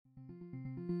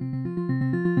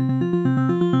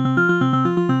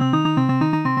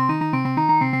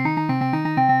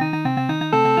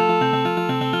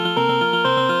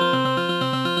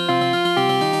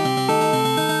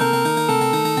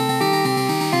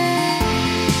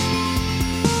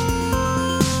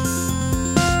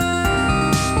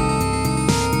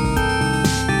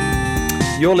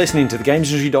You're listening to the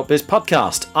GamesIndustry.biz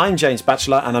podcast. I'm James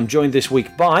Batchelor, and I'm joined this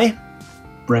week by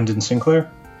Brendan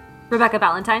Sinclair, Rebecca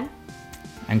Valentine,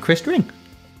 and Chris Dring.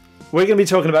 We're going to be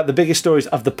talking about the biggest stories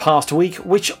of the past week,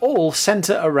 which all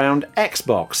centre around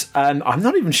Xbox. I'm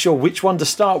not even sure which one to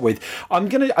start with. I'm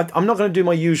not going to do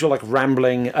my usual like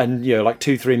rambling and like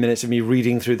 2-3 minutes of me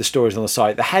reading through the stories on the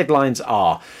site. The headlines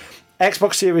are: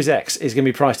 Xbox Series X is going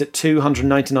to be priced at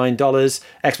 $299. $499.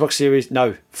 Xbox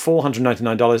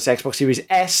Series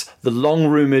S, the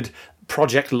long-rumoured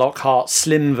Project Lockhart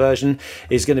Slim version,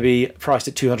 is going to be priced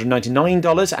at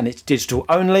 $299, and it's digital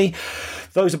only.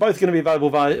 Those are both going to be available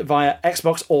via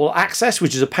Xbox All Access,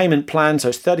 which is a payment plan. So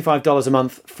it's $35 a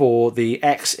month for the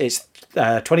X. It's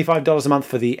 $25 a month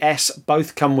for the S.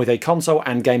 Both come with a console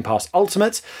and Game Pass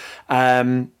Ultimate.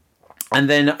 And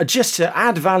then just to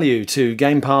add value to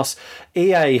Game Pass,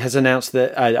 EA has announced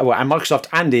that, and Microsoft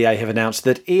and EA have announced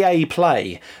that EA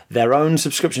Play, their own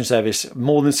subscription service,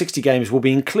 more than 60 games will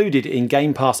be included in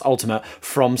Game Pass Ultimate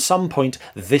from some point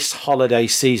this holiday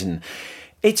season.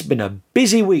 It's been a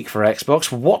busy week for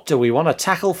Xbox. What do we want to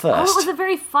tackle first? Oh, it was a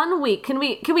very fun week. Can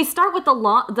we start with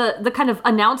the kind of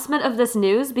announcement of this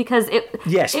news, because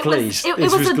yes, please. It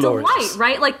was a glorious. delight,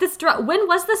 right? Like this. When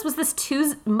was this? Was this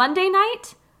Monday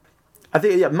night? I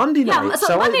think Monday night. Yeah,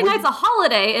 so Monday night's a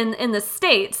holiday in the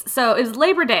States, so it was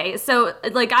Labor Day. So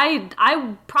like I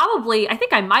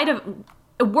think I might have.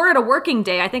 Were it a working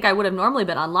day, I think I would have normally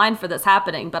been online for this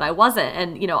happening, but I wasn't.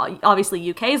 And, obviously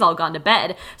UK's all gone to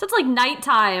bed. So it's like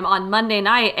nighttime on Monday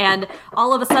night, and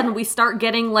all of a sudden we start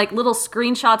getting like little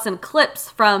screenshots and clips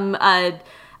from, I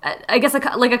guess, a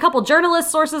couple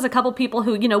journalist sources, a couple people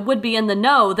who, would be in the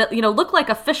know that, look like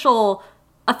official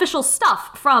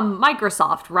stuff from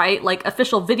Microsoft, right? Like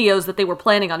official videos that they were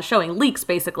planning on showing, leaks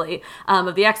basically,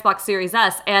 of the Xbox Series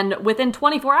S. And within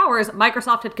 24 hours,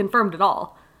 Microsoft had confirmed it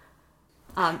all.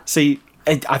 See,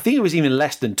 I think it was even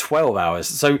less than 12 hours.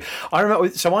 So I remember.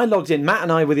 So I logged in. Matt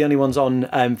and I were the only ones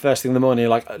on first thing in the morning.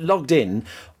 Like logged in.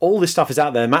 All this stuff is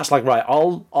out there. Matt's like, right,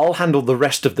 I'll handle the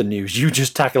rest of the news. You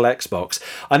just tackle Xbox.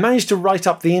 I managed to write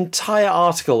up the entire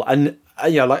article and.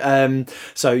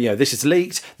 This is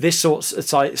leaked. This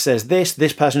site says this.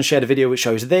 This person shared a video which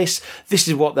shows this. This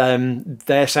is what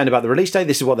they're saying about the release date.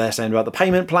 This is what they're saying about the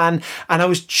payment plan. And I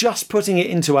was just putting it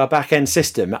into our back end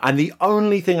system. And the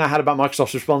only thing I had about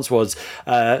Microsoft's response was,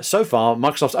 so far,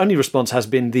 Microsoft's only response has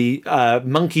been the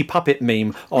monkey puppet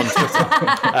meme on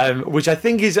Twitter, which I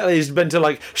think is meant to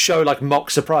like show like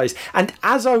mock surprise. And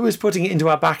as I was putting it into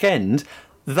our back end,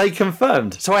 they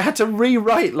confirmed. So I had to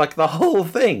rewrite like the whole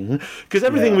thing because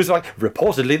everything was like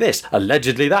reportedly this,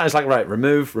 allegedly that. It's like, right,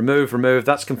 remove.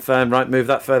 That's confirmed. Right, move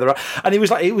that further up. And it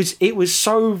was like it was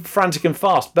so frantic and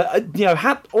fast. But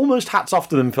almost hats off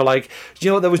to them for like,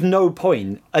 there was no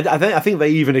point. I think they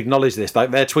even acknowledged this.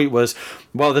 Like their tweet was,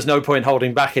 well, there's no point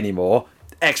holding back anymore.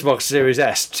 Xbox Series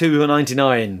S,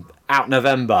 $299. Out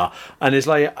November, and it's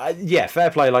like, fair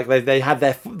play. Like they had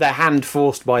their hand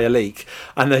forced by a leak,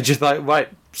 and they're just like, right,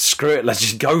 screw it, let's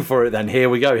just go for it. Then here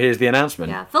we go. Here's the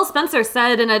announcement. Yeah, Phil Spencer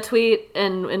said in a tweet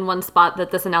in one spot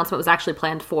that this announcement was actually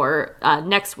planned for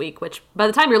next week, which by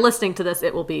the time you're listening to this,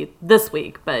 it will be this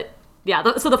week. But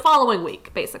yeah, so the following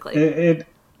week, basically.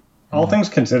 All things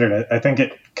considered, I think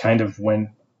it kind of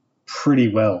went pretty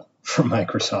well for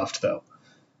Microsoft, though.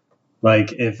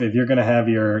 Like if you're going to have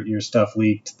your stuff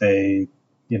leaked, they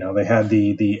had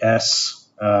the S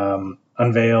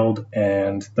unveiled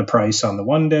and the price on the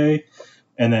one day,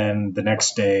 and then the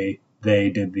next day they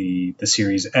did the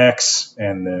Series X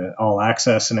and the All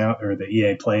Access or the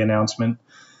EA Play announcement,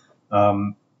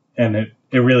 and it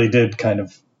really did kind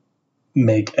of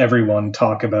make everyone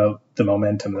talk about the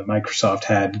momentum that Microsoft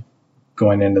had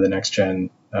going into the next gen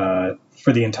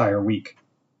for the entire week.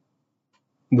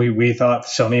 We thought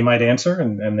Sony might answer,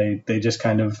 and they just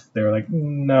kind of, they were like,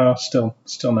 no, still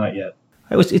not yet.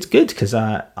 It's good because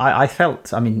I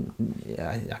felt, I mean,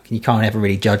 you can't ever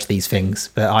really judge these things,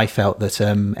 but I felt that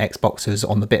Xbox was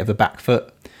on the bit of a back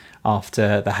foot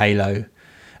after the Halo,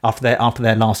 after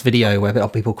their last video where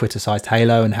people criticised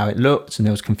Halo and how it looked, and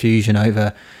there was confusion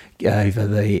over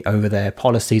their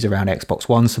policies around Xbox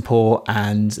One support,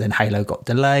 and then Halo got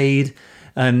delayed,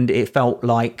 and it just felt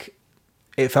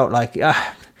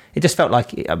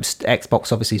like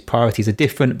Xbox obviously priorities are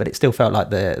different, but it still felt like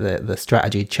the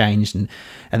strategy had changed, and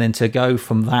then to go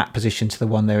from that position to the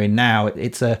one they're in now,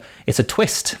 it's a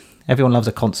twist. Everyone loves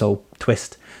a console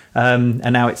twist, and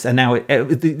now it's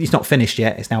not finished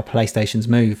yet. It's now PlayStation's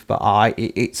move, but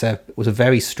it was a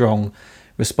very strong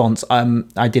response.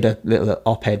 I did a little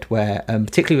op-ed where,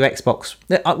 particularly with Xbox,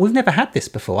 we've never had this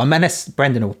before. I mean, unless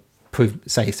Brendan will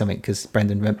say something because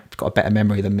Brendan got a better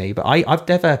memory than me, but I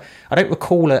don't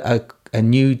recall a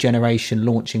new generation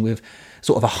launching with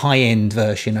sort of a high-end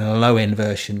version and a low-end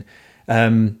version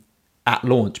at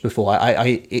launch before.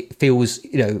 It feels,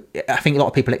 I think a lot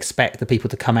of people expect the people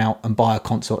to come out and buy a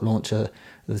console at launch,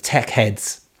 the tech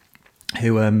heads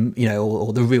who,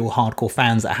 or the real hardcore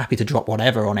fans that are happy to drop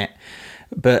whatever on it.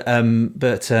 But who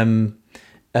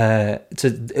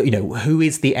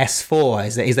is the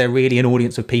S4? Is there really an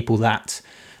audience of people that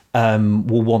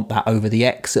will want that over the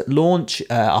X at launch?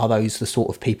 Are those the sort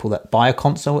of people that buy a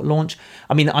console at launch?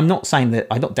 I mean, I'm not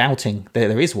doubting that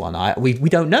there is one. We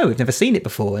don't know. We've never seen it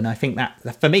before, and I think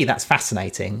that for me that's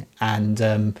fascinating and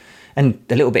a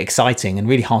little bit exciting and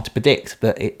really hard to predict.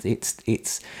 But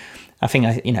it's. I think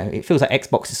it feels like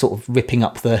Xbox is sort of ripping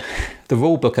up the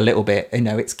rule book a little bit.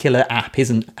 Its killer app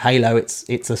isn't Halo.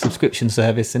 It's a subscription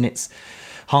service, and its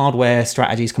hardware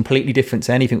strategy is completely different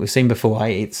to anything we've seen before.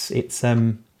 It was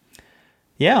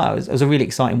a really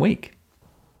exciting week.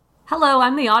 Hello,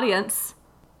 I'm the audience.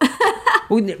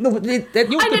 Well,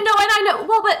 I know.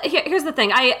 Well, but here's the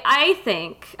thing. I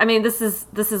think. I mean, this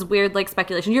is weird, like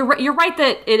speculation. You're right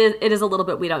that it is a little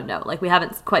bit we don't know. Like we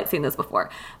haven't quite seen this before.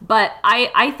 But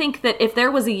I think that if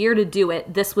there was a year to do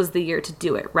it, this was the year to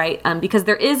do it, right? Because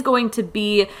there is going to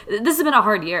be. This has been a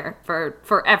hard year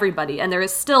for everybody, and there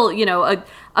is still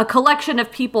a collection of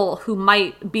people who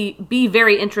might be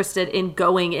very interested in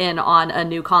going in on a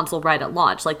new console right at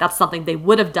launch. Like that's something they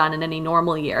would have done in any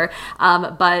normal year.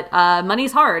 But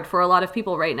money's hard for a lot of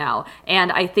people right now.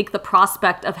 And I think the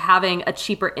prospect of having a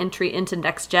cheaper entry into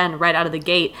next gen right out of the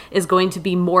gate is going to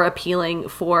be more appealing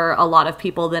for a lot of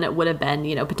people than it would have been,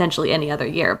 potentially any other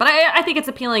year. But I think it's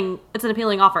appealing. It's an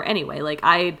appealing offer anyway. Like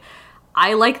I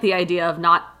like the idea of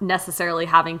not necessarily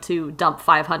having to dump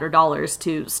 $500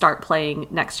 to start playing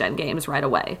next gen games right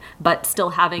away, but still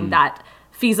having that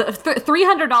fees.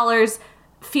 $300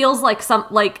 feels like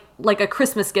like a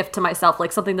Christmas gift to myself,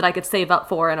 like something that I could save up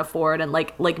for and afford and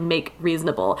like make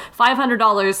reasonable.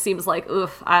 $500 seems like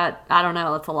oof. I don't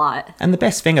know. That's a lot. And the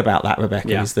best thing about that,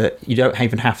 Rebecca, is that you don't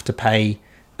even have to pay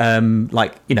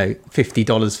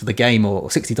 $50 for the game or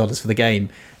 $60 for the game.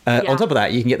 On top of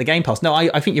that, you can get the Game Pass. No,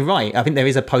 I think you're right. I think there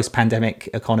is a post-pandemic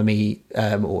economy,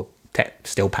 or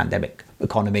still pandemic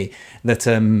economy that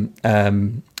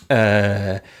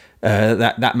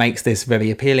that makes this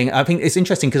very appealing. I think it's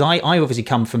interesting because I obviously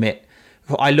come from it.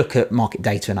 I look at market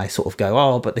data and I sort of go,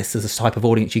 oh, but this is the type of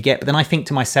audience you get. But then I think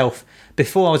to myself,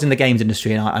 before I was in the games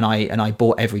industry and I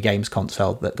bought every games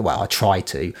console I try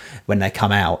to when they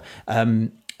come out.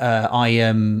 I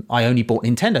only bought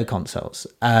Nintendo consoles,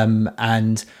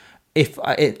 and if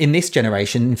in this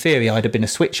generation, in theory, I'd have been a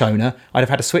Switch owner. I'd have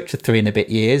had a Switch for 3 and a bit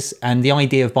years, and the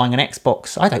idea of buying an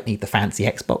Xbox, I don't need the fancy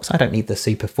Xbox. I don't need the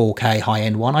super 4K high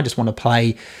end one. I just want to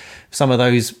play some of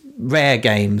those rare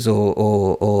games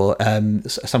or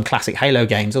some classic Halo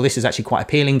games. Or this is actually quite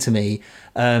appealing to me.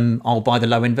 I'll buy the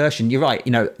low end version. You're right.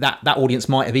 That audience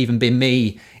might have even been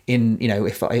me in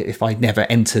if I'd never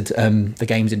entered the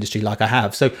games industry like I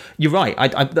have. So you're right.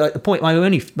 The point my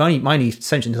only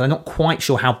sentence is I'm not quite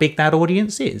sure how big that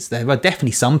audience is. There are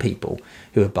definitely some people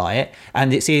who would buy it,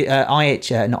 and it's not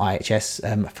IHS.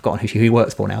 I've forgotten who he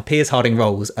works for now. Piers Harding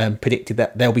Rolls predicted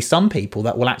that there'll be some people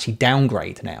that will actually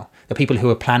downgrade now. The people who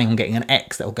are planning on getting an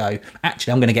X that will go,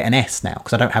 actually I'm going to get an S now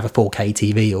because I don't have a 4K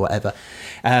TV or whatever.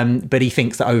 But he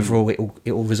thinks that overall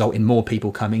it will result in more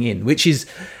people coming in, which is,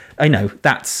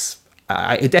 that's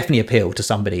it definitely appealed to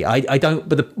somebody. I don't,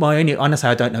 but honestly,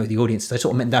 I don't know the audience. I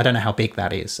don't know how big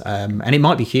that is, and it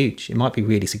might be huge. It might be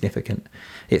really significant.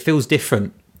 It feels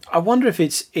different. I wonder if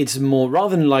it's more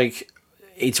rather than like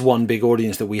it's one big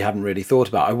audience that we haven't really thought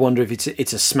about. I wonder if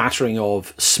it's a smattering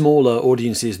of smaller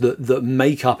audiences that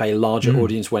make up a larger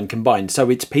audience when combined.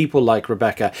 So it's people like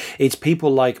Rebecca, it's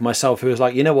people like myself who is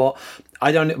like, you know what?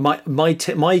 I don't. My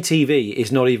TV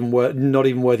is not even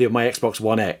worthy of my Xbox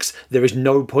One X. There is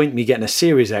no point me getting a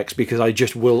Series X because I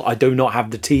do not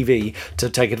have the TV to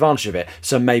take advantage of it.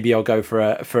 So maybe I'll go for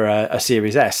a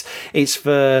Series S. It's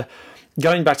for.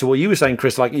 Going back to what you were saying,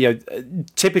 Chris,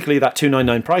 typically that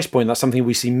 $299 price point, that's something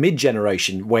we see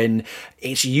mid-generation when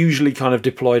it's usually kind of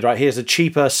deployed, right? Here's a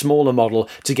cheaper, smaller model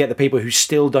to get the people who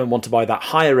still don't want to buy that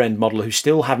higher-end model, who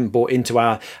still haven't bought into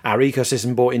our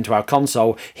ecosystem, bought into our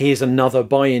console. Here's another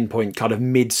buy-in point kind of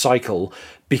mid-cycle.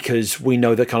 because we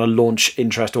know that kind of launch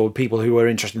interest or people who are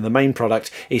interested in the main product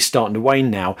is starting to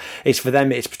wane now. It's for them,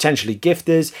 it's potentially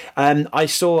gifters. And I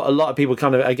saw a lot of people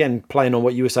kind of, again, playing on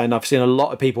what you were saying, I've seen a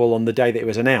lot of people on the day that it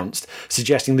was announced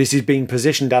suggesting this is being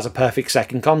positioned as a perfect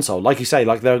second console. Like you say,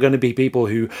 like there are going to be people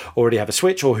who already have a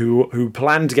Switch or who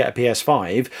plan to get a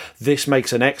PS5. This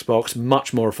makes an Xbox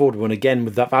much more affordable. And again,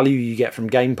 with that value you get from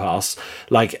Game Pass,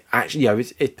 like actually, you know,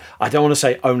 I don't want to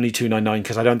say only $299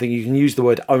 because I don't think you can use the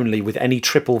word only with any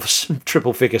triple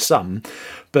figure sum,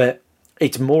 but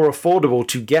it's more affordable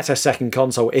to get a second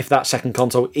console if that second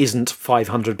console isn't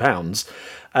 £500.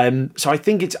 So I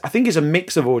think it's a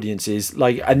mix of audiences,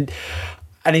 like, and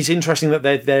it's interesting that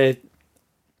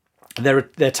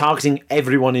they're targeting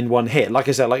everyone in one hit. Like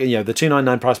I said, like, you know, the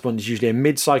 $299 price point is usually a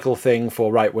mid-cycle thing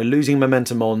for, right, we're losing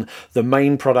momentum on the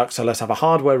main product, so let's have a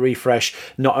hardware refresh.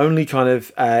 Not only kind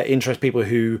of interest people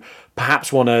who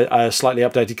perhaps want a slightly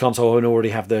updated console and already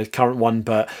have the current one,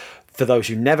 but for those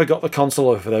who never got the console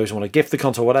or for those who want to gift the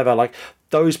console, whatever, like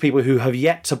those people who have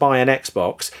yet to buy an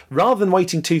Xbox, rather than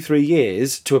waiting 2-3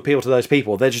 years to appeal to those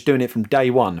people, they're just doing it from day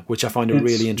one, which I find a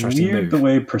really interesting move. It's weird the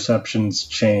way perceptions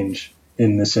change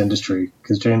in this industry,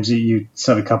 because James, you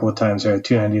said a couple of times there,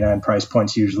 $299 price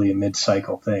point's usually a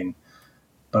mid-cycle thing,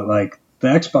 but like the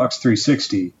Xbox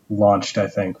 360 launched, I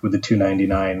think, with the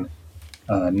 $299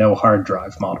 no hard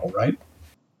drive model, right?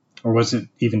 Or was it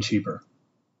even cheaper?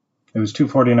 It was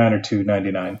 $249 or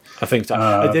 $299. I think so.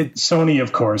 Sony,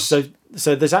 of course. So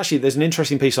there's an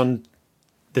interesting piece on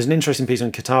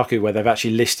Kotaku where they've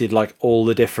actually listed like all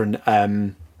the different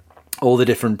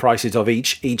prices of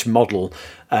each model,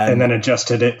 and then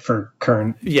adjusted it for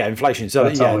current inflation. So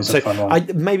that's always a fun one. I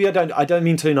don't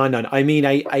mean $299. I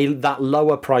mean that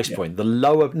lower price point. The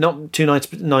lower, not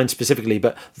 $299 specifically,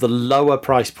 but the lower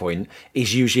price point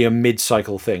is usually a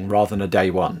mid-cycle thing rather than a day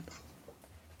one.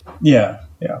 Yeah.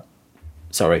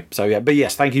 Sorry. So yeah, but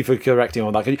yes, thank you for correcting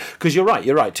on that, because you're right.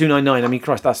 $299. I mean,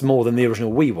 Christ, that's more than the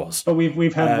original Wii was. But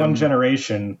we've had one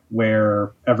generation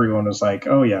where everyone was like,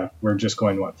 oh yeah, we're just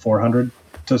going $400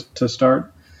 to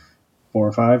start, 4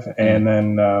 or 5, and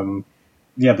then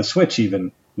the Switch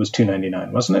even was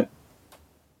 $299, wasn't it?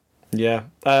 Yeah,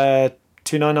 $299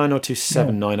 or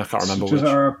 $279. I can't remember which.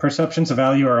 Our perceptions of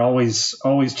value are always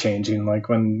changing. Like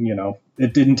when, you know,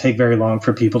 it didn't take very long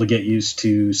for people to get used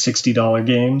to $60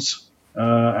 games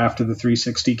after the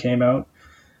 360 came out,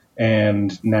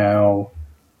 and now,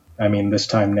 I mean, this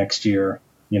time next year,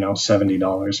 you know,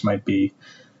 $70 might be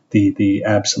the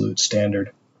absolute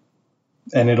standard,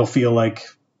 and it'll feel like,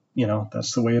 you know,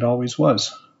 that's the way it always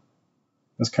was.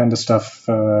 This kind of stuff,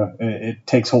 it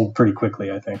takes hold pretty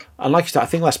quickly, I think. And like you said, I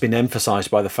think that's been emphasised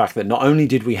by the fact that not only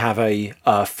did we have a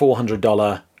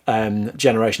 $400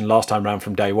 generation last time round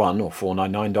from day one, or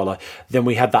 $499, then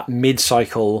we had that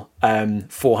mid-cycle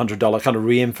 $400, kind of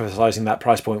re-emphasising that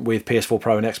price point with PS4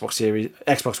 Pro and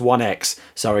Xbox One X,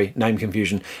 sorry, name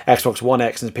confusion, Xbox One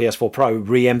X and PS4 Pro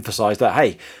re-emphasised that,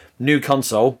 hey, new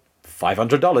console,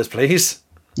 $500, please.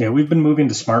 Yeah, we've been moving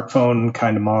to smartphone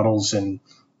kind of models and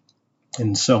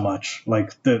so much.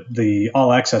 Like the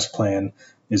All Access plan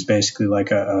is basically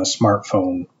like a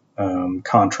smartphone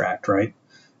contract, right?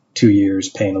 2 years,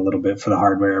 paying a little bit for the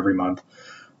hardware every month.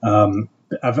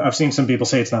 I've seen some people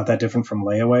say it's not that different from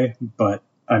layaway, but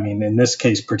I mean, in this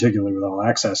case, particularly with All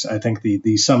Access, I think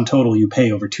the sum total you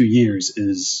pay over 2 years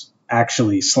is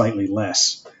actually slightly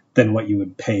less than what you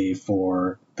would pay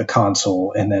for the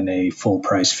console and then a full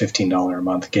price $15 a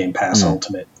month Game Pass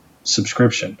Ultimate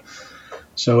subscription.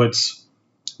 So it's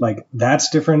like, that's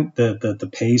different. The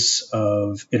pace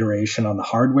of iteration on the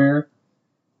hardware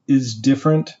is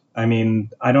different. I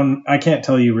mean, I can't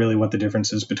tell you really what the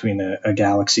difference is between a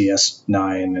Galaxy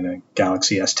S9 and a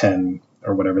Galaxy S10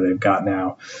 or whatever they've got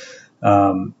now.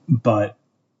 But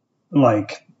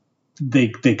like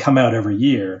they come out every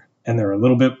year and they're a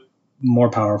little bit more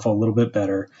powerful, a little bit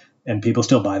better, and people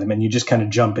still buy them, and you just kind of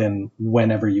jump in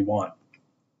whenever you want.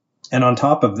 And on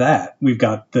top of that, we've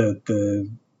got the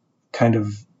kind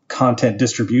of content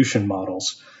distribution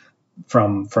models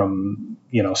from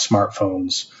you know,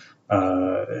 smartphones,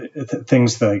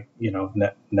 things like, you know,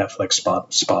 Netflix,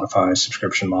 Spotify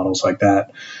subscription models like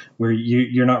that, where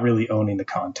you're not really owning the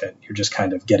content, you're just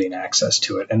kind of getting access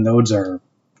to it, and those are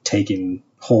taking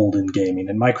hold in gaming.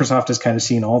 And Microsoft has kind of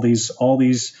seen all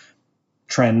these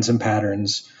trends and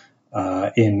patterns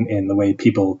in the way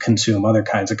people consume other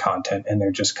kinds of content, and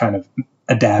they're just kind of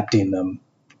adapting them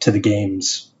to the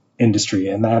games industry.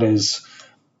 And that is,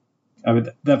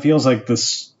 that feels like the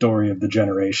story of the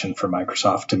generation for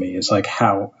Microsoft to me, is like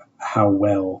how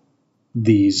well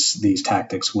these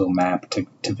tactics will map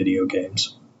to video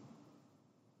games.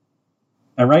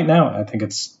 And right now, I think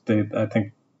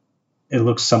it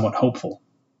looks somewhat hopeful.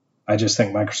 I just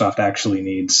think Microsoft actually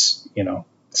needs,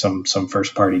 some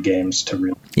first party games to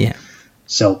really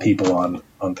sell people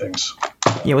on things.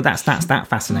 Yeah, well, that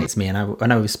fascinates me, and I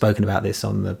know we've spoken about this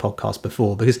on the podcast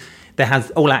before, because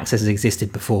all access has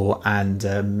existed before, and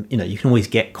you can always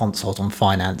get consoles on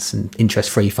finance and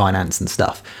interest-free finance and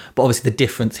stuff. But obviously, the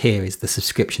difference here is the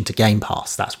subscription to Game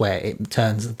Pass. That's where it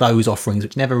turns those offerings,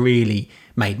 which never really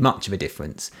made much of a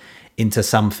difference, into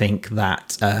something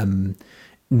that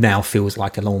now feels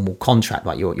like a normal contract.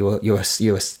 Like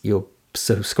you're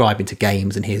subscribing to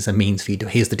games, and here's a means for you to,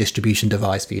 here's the distribution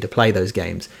device for you to play those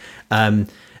games.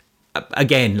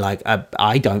 Again,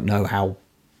 I don't know how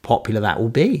popular that will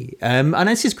be, and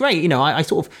this is great. I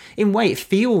sort of, in a way, it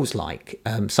feels like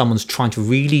someone's trying to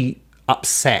really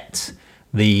upset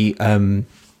the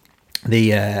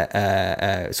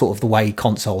sort of the way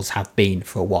consoles have been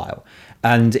for a while,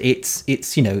 and it's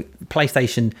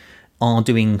PlayStation are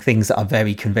doing things that are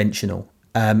very conventional,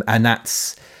 and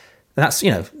that's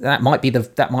that might be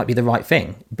the right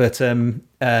thing, but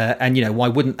why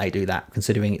wouldn't they do that,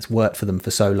 considering it's worked for them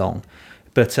for so long?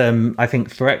 But I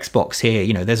think for Xbox here,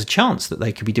 there's a chance that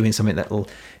they could be doing something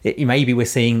maybe we're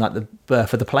seeing like the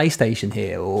birth of the PlayStation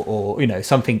here, or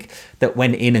something that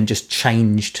went in and just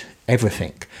changed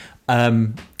everything.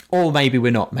 Or maybe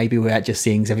we're not. Maybe we're just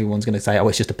seeing everyone's going to say, "Oh,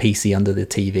 it's just a PC under the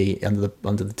TV,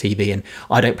 under the TV," and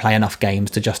I don't play enough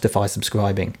games to justify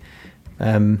subscribing.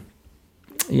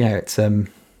 It's an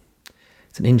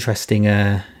interesting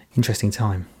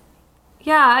time.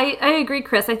 Yeah, I agree,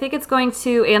 Chris. I think it's going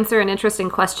to answer an interesting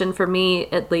question for me,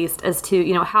 at least, as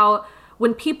to, how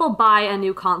when people buy a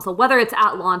new console, whether it's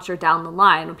at launch or down the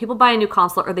line, when people buy a new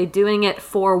console, are they doing it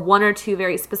for one or two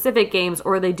very specific games,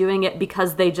 or are they doing it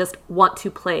because they just want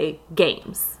to play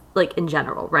games? Like in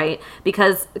general, right?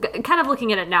 Because kind of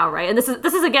looking at it now, right? And this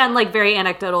is again like very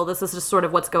anecdotal. This is just sort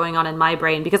of what's going on in my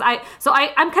brain, because I'm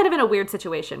kind of in a weird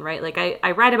situation, right? Like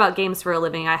I write about games for a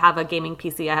living. I have a gaming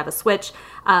PC. I have a Switch,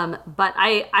 but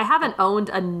I haven't owned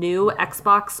a new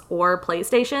Xbox or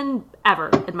PlayStation ever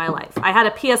in my life. I had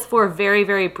a PS4 very,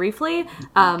 very briefly,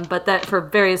 but that for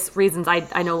various reasons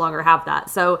I no longer have that.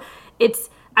 So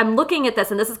I'm looking at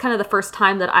this, and this is kind of the first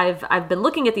time that I've been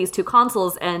looking at these two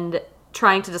consoles and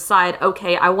trying to decide,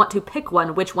 okay, I want to pick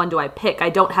one. Which one do I pick? I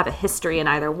don't have a history in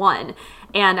either one.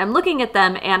 And I'm looking at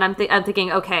them, and I'm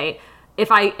thinking, okay, if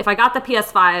I got the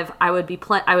PS5, I would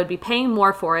be paying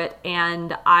more for it,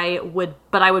 and I would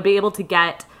be able to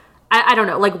get, I don't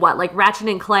know, like Ratchet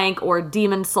and Clank or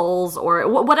Demon Souls or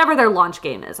whatever their launch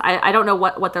game is. I don't know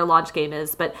what their launch game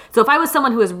is, but so if I was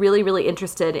someone who is really, really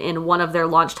interested in one of their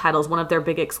launch titles, one of their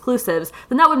big exclusives,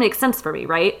 then that would make sense for me,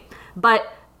 right? But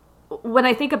when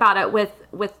I think about it with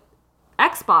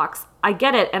Xbox, I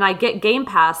get it, and I get Game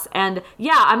Pass, and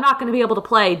yeah, I'm not going to be able to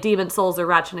play Demon Souls or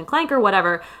Ratchet and Clank or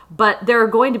whatever, but there are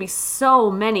going to be so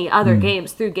many other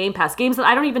games through Game Pass, games that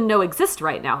I don't even know exist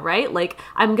right now, right? Like,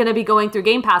 I'm going to be going through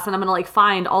Game Pass, and I'm going to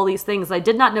find all these things I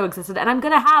did not know existed, and I'm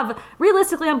going to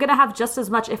have just as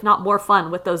much, if not more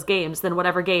fun with those games than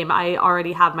whatever game I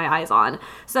already have my eyes on.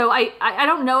 So I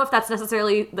don't know if that's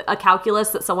necessarily a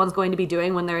calculus that someone's going to be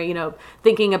doing when they're,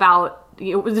 thinking about,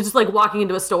 just like walking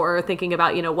into a store or thinking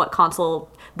about, what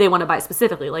console they want to buy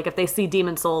specifically. Like if they see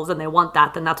Demon Souls and they want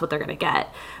that, then that's what they're going to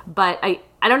get. But I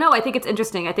don't know. I think it's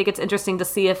interesting. I think it's interesting to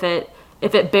see if it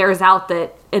bears out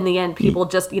that in the end people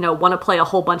just, want to play a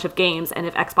whole bunch of games. And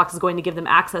if Xbox is going to give them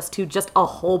access to just a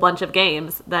whole bunch of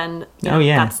games, then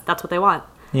that's what they want.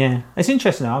 Yeah. It's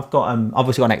interesting. I've got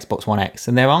obviously got an Xbox One X,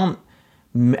 and there aren't,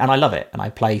 and I love it, and I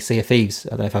play Sea of Thieves.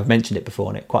 I don't know if I've mentioned it before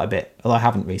on it quite a bit, although I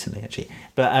haven't recently actually.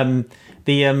 But I'm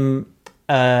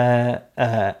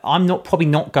probably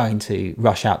not going to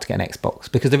rush out to get an Xbox,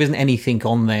 because there isn't anything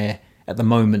on there at the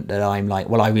moment that I'm like,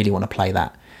 well, I really want to play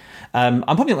that. I'm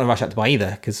probably not going to rush out to buy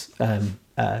either, because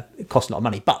it costs a lot of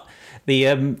money. But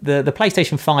the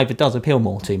PlayStation 5, it does appeal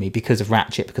more to me because of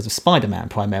Ratchet, because of Spider-Man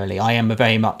primarily. I am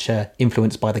very much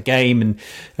influenced by the game, and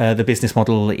the business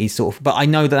model is sort of. But I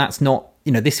know that's not.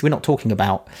 This, we're not talking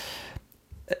about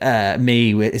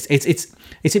me. It's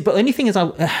but the only thing is,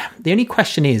 the only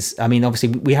question is, I mean, obviously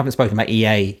we haven't spoken about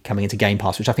EA coming into Game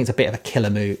Pass, which I think is a bit of a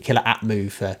killer app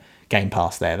move for Game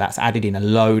Pass there. That's added in a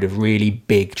load of really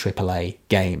big AAA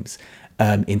games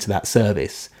into that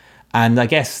service. And I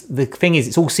guess the thing is,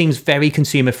 it all seems very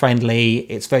consumer friendly.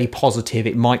 It's very positive.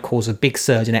 It might cause a big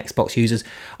surge in Xbox users.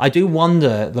 I do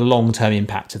wonder the long-term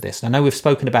impact of this. And I know we've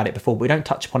spoken about it before, but we don't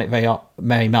touch upon it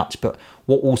very much. But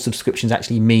what all subscriptions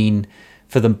actually mean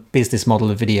for the business model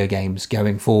of video games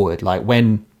going forward. Like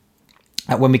when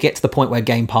when we get to the point where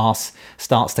Game Pass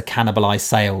starts to cannibalize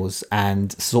sales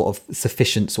and sort of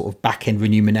sufficient sort of back end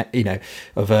remuneration,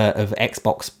 of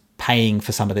Xbox paying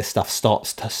for some of this stuff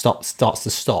starts to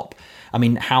stop. I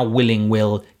mean, how willing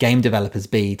will game developers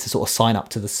be to sort of sign up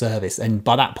to the service? And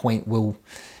by that point, will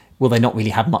they not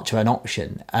really have much of an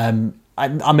option?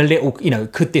 I'm a little,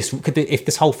 could if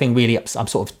this whole thing really, I'm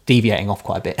sort of deviating off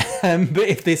quite a bit. But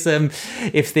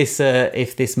if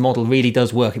this model really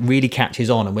does work, it really catches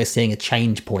on, and we're seeing a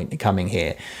change point coming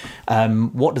here.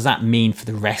 What does that mean for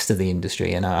the rest of the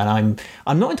industry? And I'm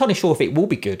not entirely sure if it will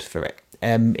be good for it,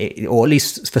 or at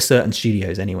least for certain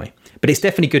studios anyway. But it's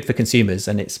definitely good for consumers,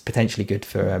 and it's potentially good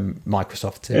for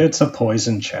Microsoft too. It's a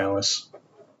poison chalice.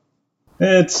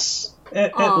 It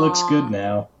looks good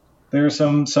now. There are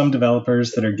some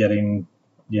developers that are getting,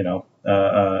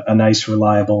 a nice,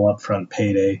 reliable, upfront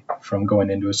payday from going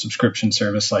into a subscription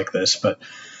service like this. But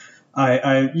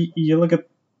you look at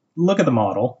the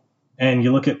model, and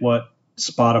you look at what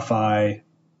Spotify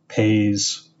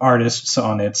pays artists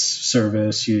on its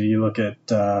service. You look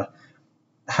at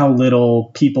how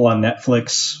little people on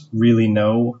Netflix really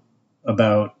know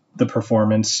about the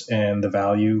performance and the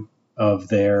value of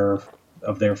their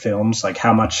films, like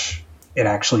how much it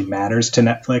actually matters to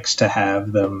Netflix to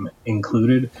have them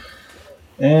included.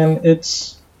 And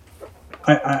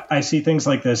I see things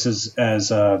like this as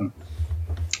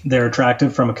they're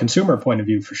attractive from a consumer point of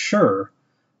view for sure,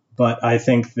 but I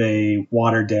think they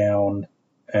water down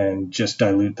and just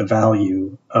dilute the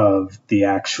value of the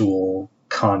actual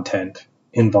content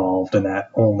involved, and that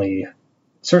only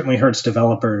certainly hurts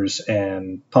developers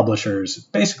and publishers,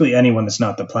 basically anyone that's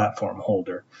not the platform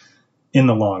holder, in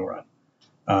the long run.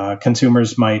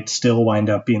 Consumers might still wind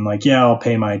up being like, yeah, I'll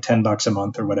pay my $10 a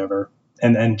month or whatever,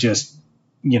 and just,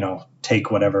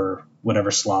 take whatever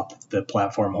slop the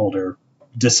platform holder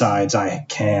decides I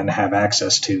can have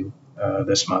access to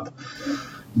this month.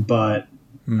 But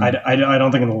I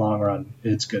don't think in the long run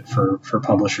it's good for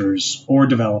publishers or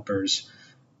developers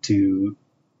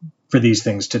for these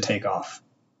things to take off.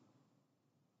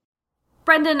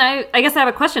 Brendan, I guess I have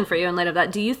a question for you in light of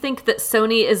that. Do you think that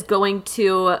Sony is going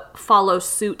to follow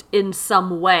suit in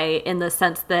some way, in the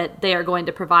sense that they are going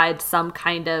to provide some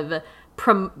kind of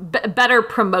better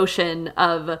promotion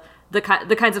of the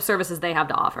kinds of services they have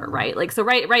to offer, right? Like, so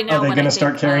right now, are they going to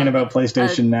start caring about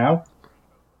PlayStation Now?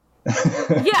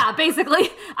 Yeah, basically.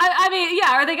 I mean,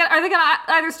 yeah. Are they gonna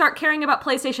either start caring about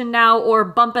PlayStation Now, or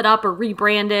bump it up, or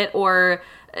rebrand it, or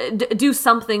do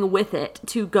something with it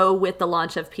to go with the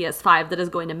launch of PS5 that is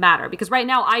going to matter? Because right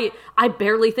now I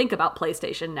barely think about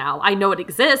PlayStation Now. I know it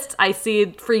exists. I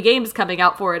see free games coming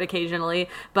out for it occasionally,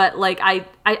 but like I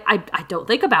don't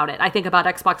think about it. I think about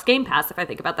Xbox Game Pass if I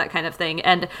think about that kind of thing.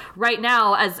 And right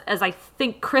now, as I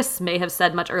think Chris may have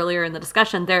said much earlier in the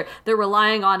discussion, they're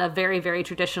relying on a very, very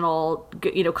traditional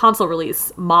console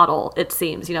release model. It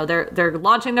seems they're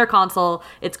launching their console.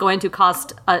 It's going to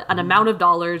cost an amount of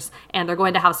dollars, and they're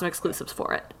going to have some exclusives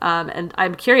for it. And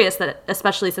I'm curious that,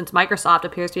 especially since Microsoft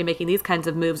appears to be making these kinds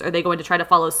of moves, are they going to try to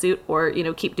follow suit, or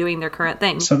keep doing their current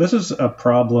thing? So this is a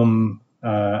problem,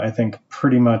 I think,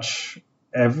 pretty much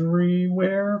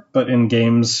everywhere, but in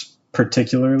games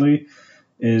particularly,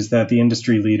 is that the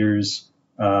industry leaders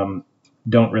don't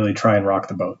really try and rock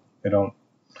the boat.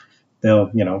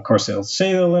 They'll of course they'll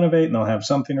say they'll innovate and they'll have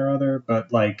something or other,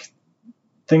 but like,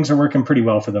 things are working pretty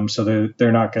well for them, so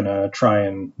they're not going to try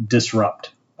and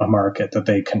disrupt a market that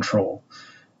they control.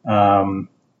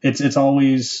 It's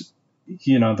always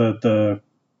the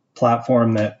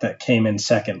platform that came in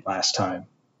second last time,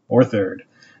 or third,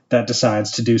 that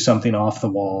decides to do something off the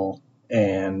wall,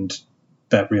 and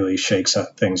that really shakes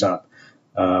things up.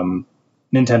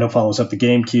 Nintendo follows up the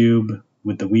GameCube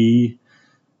with the Wii.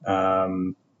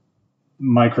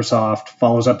 Microsoft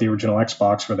follows up the original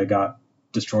Xbox, where they got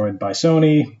destroyed by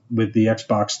Sony, with the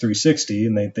Xbox 360,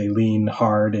 and they lean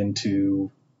hard into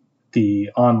the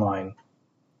online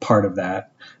part of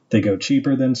that. They go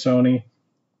cheaper than Sony,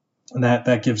 and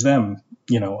that gives them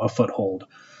a foothold,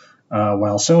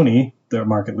 while Sony, their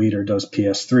market leader, does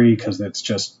PS3 because it's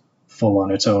just full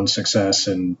on its own success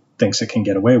and thinks it can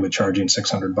get away with charging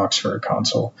 $600 for a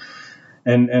console.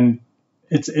 And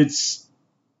it's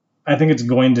I think it's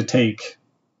going to take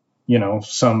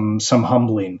some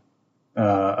humbling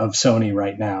of Sony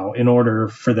right now in order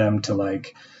for them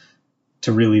to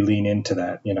really lean into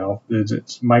that.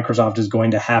 Microsoft is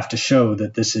going to have to show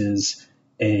that this is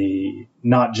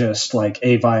not just like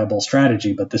a viable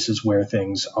strategy, but this is where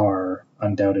things are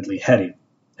undoubtedly heading.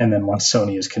 And then once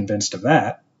Sony is convinced of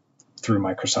that through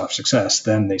Microsoft's success,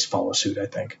 then they follow suit, I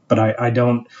think. But I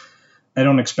don't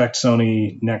expect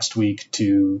Sony next week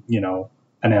to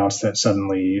announced that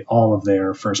suddenly all of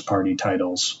their first-party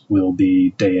titles will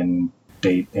be day and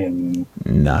date in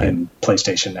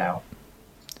PlayStation Now.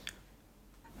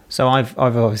 So I've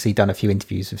obviously done a few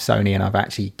interviews with Sony, and I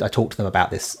talked to them about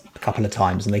this a couple of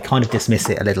times, and they kind of dismiss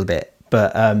it a little bit.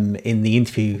 But in the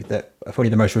interview, that probably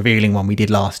the most revealing one we did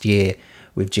last year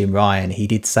with Jim Ryan, he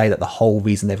did say that the whole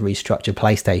reason they've restructured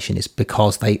PlayStation is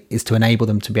because is to enable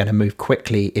them to be able to move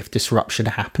quickly if disruption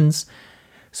happens.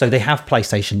 So they have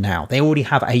PlayStation Now. They already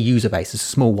have a user base. It's a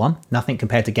small one, nothing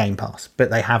compared to Game Pass, but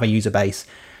they have a user base.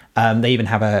 They even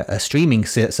have a streaming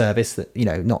service that,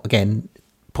 not again,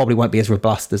 probably won't be as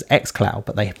robust as xCloud,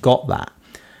 but they've got that.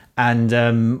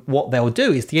 And what they'll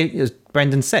do is, as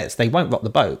Brendan says, they won't rock the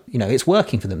boat. It's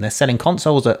working for them. They're selling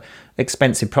consoles at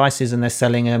expensive prices, and they're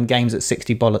selling games at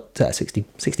 $60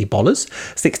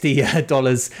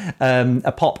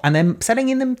 a pop, and they're selling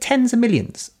in them tens of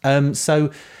millions.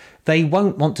 So they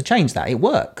won't want to change that. It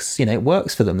works. It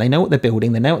works for them. They know what they're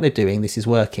building. They know what they're doing. This is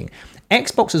working.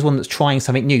 Xbox is one that's trying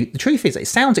something new. The truth is, it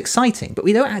sounds exciting, but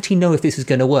we don't actually know if this is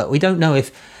going to work. We don't know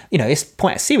if,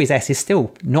 Series S is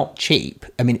still not cheap.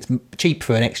 I mean, it's cheap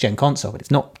for an next-gen console, but it's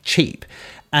not cheap.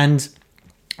 And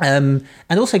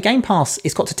also Game Pass,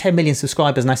 it's got to 10 million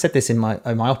subscribers, and I said this in my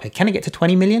op-ed. Can it get to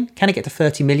 20 million? Can it get to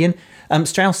 30 million?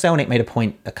 Strauss Zelnick made a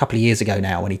point a couple of years ago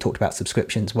now when he talked about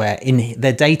subscriptions, where in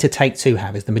their data Take-Two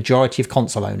have is the majority of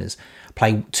console owners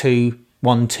play 2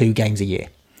 games a year.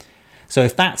 So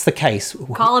if that's the case,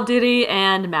 Call of Duty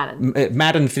and Madden,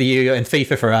 Madden for you and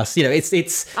FIFA for us,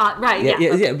 it's right.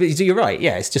 Yeah, you're right.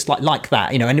 Yeah, it's just like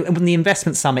that, And when the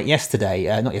investment summit yesterday,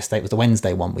 not yesterday, it was the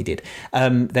Wednesday one we did.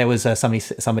 There was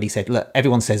somebody said, look,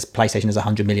 everyone says PlayStation has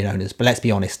 100 million owners, but let's be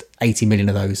honest, 80 million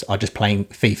of those are just playing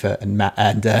FIFA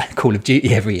and Call of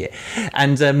Duty every year,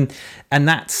 and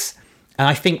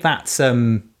I think that's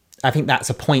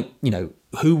a point.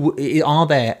 Who are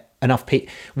there? Enough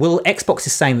people. Well, Xbox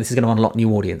is saying this is going to unlock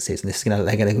new audiences, and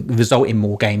they're going to result in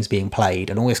more games being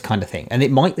played and all this kind of thing. And it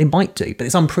might do, but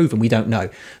it's unproven. We don't know.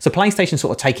 So PlayStation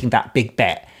sort of taking that big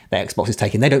bet that Xbox is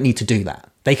taking. They don't need to do that.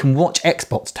 They can watch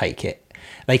Xbox take it.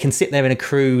 They can sit there and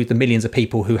accrue the millions of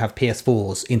people who have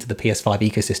PS4s into the PS5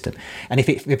 ecosystem. And if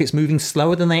it's moving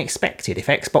slower than they expected, if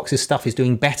Xbox's stuff is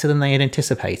doing better than they had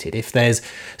anticipated, if there's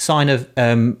sign of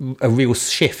a real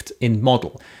shift in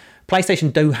model,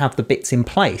 PlayStation do have the bits in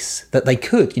place that they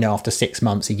could, after 6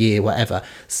 months, a year, whatever,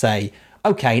 say,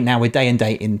 okay, now we're day and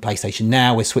date in PlayStation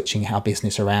Now, we're switching our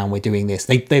business around, we're doing this.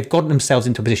 They've gotten themselves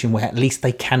into a position where at least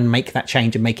they can make that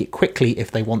change and make it quickly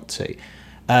if they want to.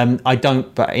 I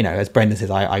don't, but, as Brendan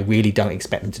says, I really don't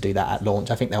expect them to do that at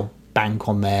launch. I think they'll bank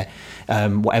on their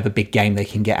whatever big game they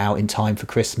can get out in time for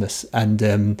Christmas, and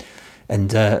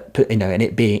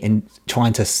it being in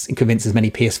trying to convince as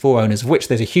many PS4 owners, of which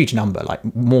there's a huge number, like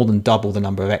more than double the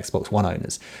number of Xbox One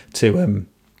owners, to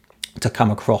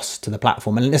come across to the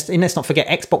platform. And let's not forget,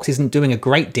 Xbox isn't doing a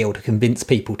great deal to convince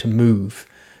people to move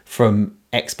from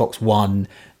Xbox One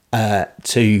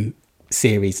to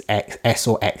Series S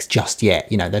or X just yet.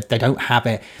 They don't have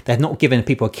it. They're not giving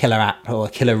people a killer app or a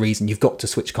killer reason. You've got to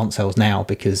switch consoles now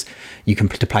because you can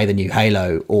to play the new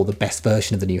Halo or the best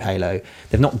version of the new Halo.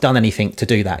 They've not done anything to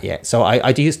do that yet. So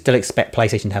I do still expect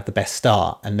PlayStation to have the best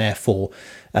start, and therefore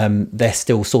they're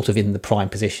still sort of in the prime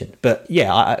position. But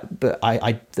yeah,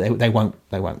 they won't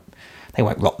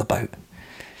rock the boat.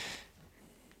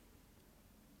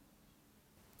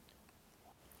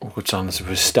 Awkward silence.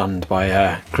 Was stunned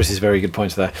by Chris's very good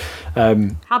points there. How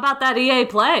about that EA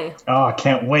Play? Oh, I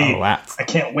can't wait. I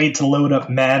can't wait to load up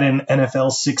Madden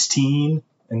NFL 16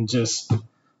 and just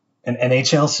an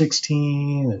NHL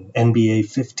 16 and NBA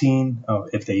 15. Oh,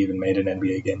 if they even made an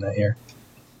NBA game that year.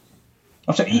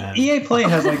 I'm sorry, EA Play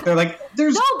has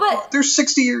there's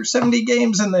 60 or 70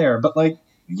 games in there, but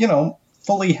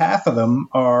fully half of them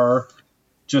are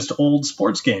just old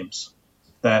sports games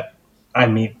that,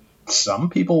 some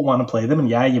people want to play them, and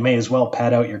you may as well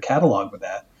pad out your catalog with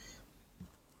that.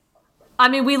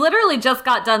 We literally just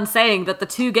got done saying that the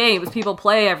 2 games people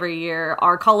play every year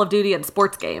are Call of Duty and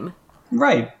Sports Game.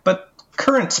 Right, but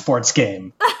current sports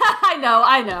game. I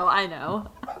know.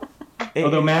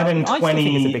 Although Madden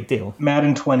 20 is a big deal.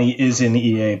 Madden 20 is in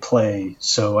EA Play,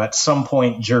 so at some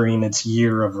point during its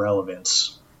year of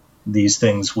relevance, these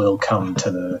things will come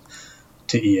to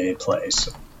EA Play.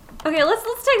 So. Okay, let's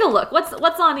take a look.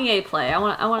 What's on EA Play?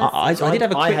 I did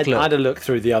have a quick look. I had a look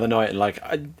through the other night,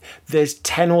 and there's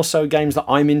 10 or so games that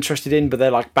I'm interested in, but they're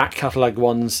like back catalogue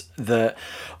ones that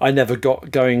I never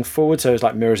got going forward. So it's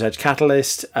like Mirror's Edge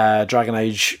Catalyst, Dragon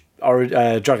Age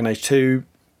 2,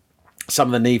 some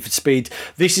of the Need for Speed.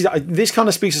 This kind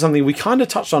of speaks to something we kind of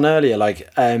touched on earlier. Like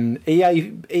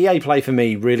EA Play for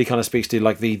me really kind of speaks to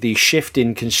like the shift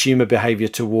in consumer behavior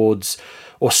towards,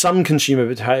 or some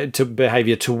consumer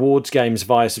behavior towards games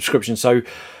via subscription. So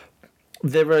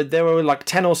there were like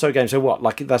 10 or so games. So what?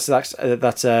 Like that's okay.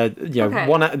 That's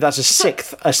a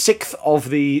sixth of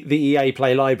the EA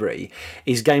Play library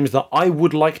is games that I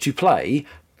would like to play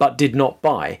but did not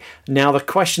buy. Now the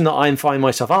question that I find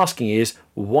myself asking is,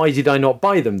 why did I not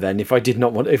buy them then if I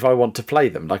want to play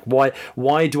them? Like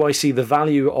why do I see the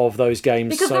value of those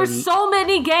games? Because there's so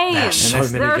many games. There's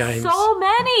so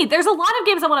many. There's a lot of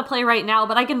games I want to play right now,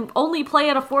 but I can only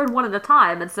afford one at a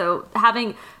time. And so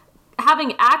having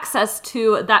access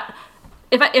to that,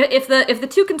 if the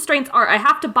two constraints are I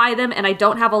have to buy them and I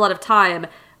don't have a lot of time,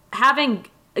 having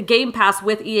a Game Pass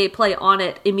with EA Play on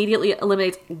it immediately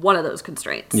eliminates one of those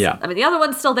constraints. Yeah. I mean, the other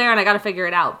one's still there and I got to figure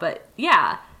it out, but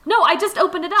yeah. No, I just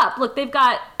opened it up. Look, they've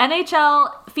got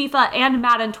NHL, FIFA, and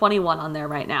Madden 21 on there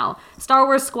right now. Star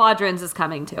Wars Squadrons is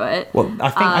coming to it. Well,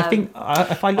 I think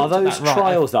if I looked are those at that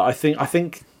trials though? I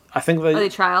think are they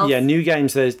trials? Yeah, new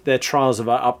games. They're trials of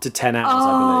up to 10 hours.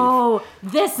 I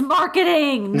believe. This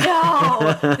marketing!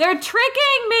 No, they're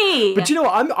tricking me. But you know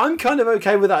what? I'm kind of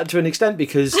okay with that to an extent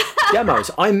because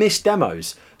demos. I miss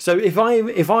demos. So if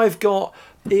I've got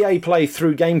EA Play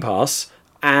through Game Pass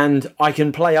and I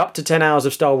can play up to 10 hours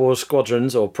of Star Wars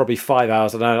Squadrons, or probably 5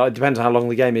 hours. I don't know. It depends on how long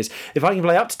the game is. If I can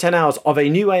play up to 10 hours of a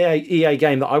new EA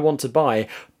game that I want to buy,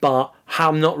 but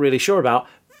I'm not really sure about.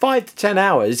 5 to 10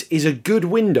 hours is a good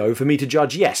window for me to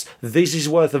judge, yes, this is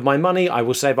worth of my money, I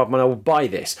will save up and I will buy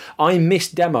this. I miss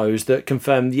demos that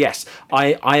confirm, yes,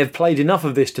 I have played enough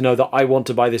of this to know that I want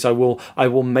to buy this, I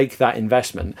will make that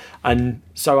investment. And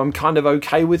so I'm kind of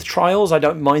okay with trials, I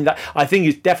don't mind that. I think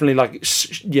it's definitely like,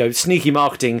 sneaky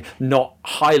marketing, not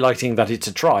highlighting that it's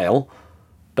a trial,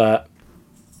 but...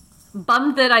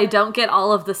 Bummed that I don't get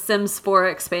all of the Sims 4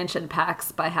 expansion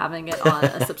packs by having it on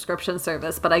a subscription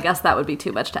service, but I guess that would be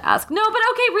too much to ask. No, but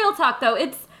okay, real talk though.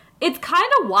 It's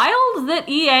kind of wild that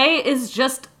EA is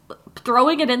just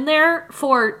throwing it in there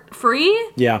for free.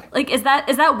 Yeah. Like, is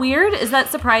that weird? Is that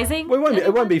surprising? Well,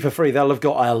 it won't be for free. They'll have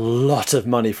got a lot of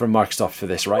money from Microsoft for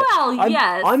this, right? Well,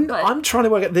 yes. I'm trying to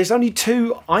work out. There's only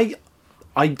two.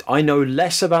 I know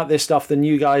less about this stuff than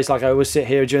you guys. Like, I always sit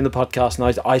here during the podcast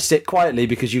and I sit quietly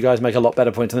because you guys make a lot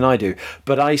better points than I do.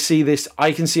 But I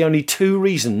can see only two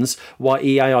reasons why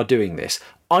EA are doing this.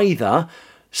 Either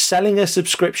selling a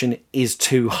subscription is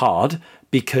too hard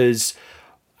because,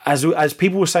 as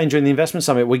people were saying during the investment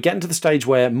summit, we're getting to the stage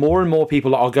where more and more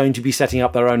people are going to be setting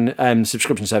up their own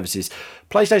subscription services.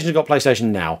 PlayStation's got PlayStation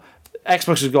Now.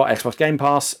 Xbox has got Xbox Game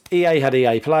Pass. EA had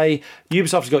EA Play.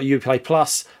 Ubisoft has got EA Play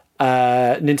Plus.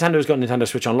 Nintendo's got Nintendo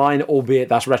Switch Online, albeit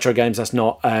that's retro games. That's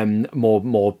not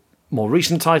more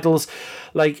recent titles.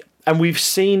 Like, and we've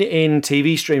seen in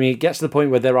TV streaming, it gets to the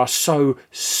point where there are so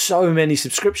many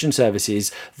subscription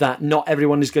services that not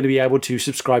everyone is going to be able to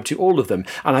subscribe to all of them.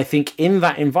 And I think in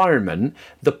that environment,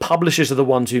 the publishers are the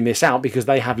ones who miss out because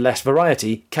they have less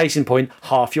variety. Case in point,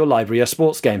 half your library are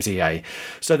sports games, EA.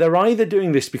 So they're either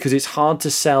doing this because it's hard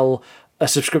to sell a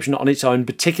subscription on its own,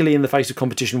 particularly in the face of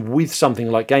competition with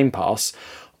something like Game Pass,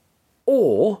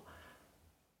 or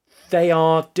they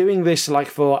are doing this like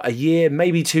for a year,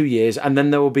 maybe 2 years, and then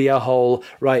there will be a whole,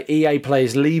 right, EA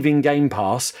players leaving Game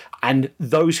Pass, and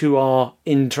those who are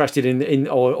interested in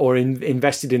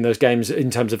invested in those games in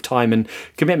terms of time and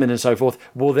commitment and so forth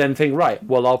will then think, right,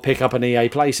 well, I'll pick up an EA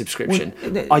Play subscription.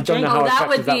 I don't know how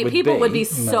effective that would be. People would be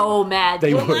so mad.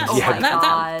 They would. Oh my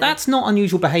God. That's not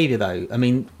unusual behaviour, though. I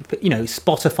mean,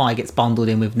 Spotify gets bundled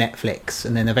in with Netflix,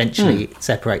 and then eventually it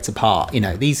separates apart.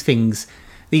 These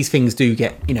things do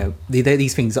get,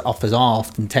 these things offers are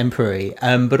often temporary,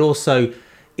 but also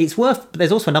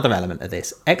there's also another element of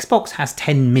this. Xbox has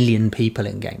 10 million people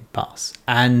in Game Pass,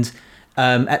 and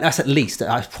that's at least,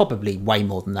 probably way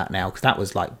more than that now, because that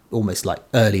was like almost like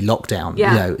early lockdown.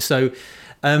 Yeah. So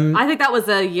I think that was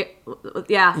you're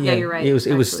right.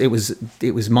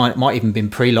 It was might even been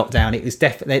pre-lockdown. It was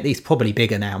definitely, it's probably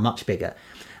bigger now, much bigger.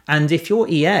 And if you're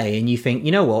EA and you think,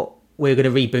 you know what, we're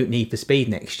going to reboot Need for Speed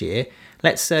next year,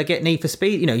 let's get Need for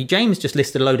Speed. James just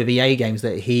listed a load of EA games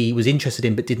that he was interested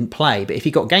in but didn't play. But if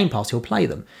he got Game Pass, he'll play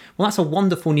them. Well, that's a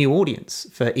wonderful new audience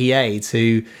for EA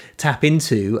to tap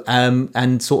into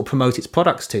and sort of promote its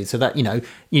products to. So that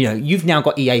you've now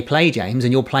got EA Play, James,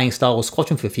 and you're playing Star Wars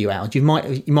Squadron for a few hours. You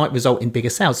might result in bigger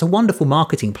sales. It's a wonderful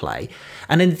marketing play.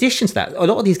 And in addition to that, a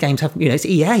lot of these games have, it's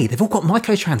EA. They've all got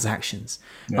microtransactions,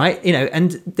 right?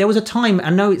 And there was a time. I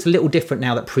know it's a little different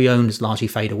now that pre-owned largely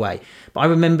fade away. But I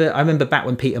remember back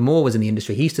when Peter Moore was in the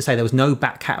industry, he used to say there was no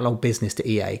back catalogue business to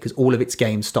EA because all of its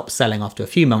games stopped selling after a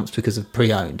few months because of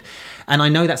pre-owned. And I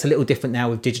know that's a little different now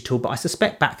with digital, but I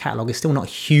suspect back catalogue is still not a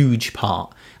huge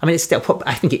part. I mean, it's still,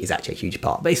 I think it is actually a huge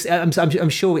part, but I'm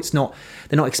sure it's not.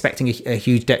 They're not expecting a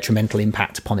huge detrimental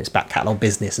impact upon its back catalogue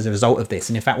business as a result of this.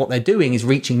 And in fact, what they're doing is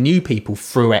reaching new people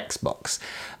through Xbox,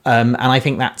 and I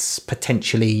think that's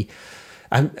potentially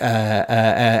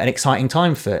an exciting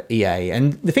time for EA.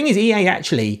 And the thing is, EA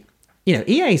actually,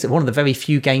 EA is one of the very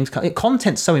few games.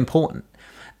 Content's so important.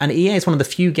 And EA is one of the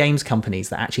few games companies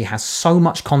that actually has so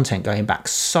much content going back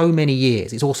so many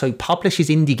years. It also publishes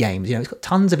indie games. It's got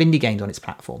tons of indie games on its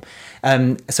platform.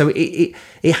 So it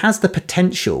has the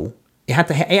potential. It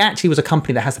actually was a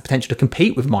company that has the potential to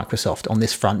compete with Microsoft on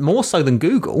this front, more so than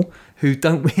Google, who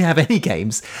don't really have any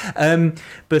games.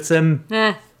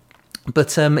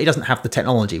 But it doesn't have the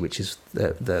technology, which is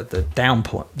the down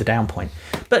point.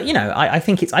 But I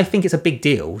think it's a big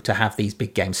deal to have these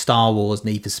big games: Star Wars,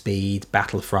 Need for Speed,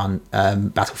 Battlefield, and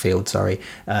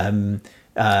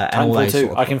all those. Titanfall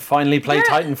 2. I can finally play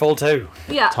Titanfall 2.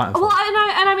 Yeah. Titanfall. Well,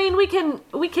 and I mean, we can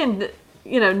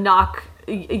knock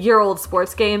year-old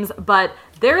sports games, but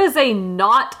there is a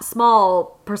not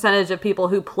small percentage of people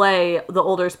who play the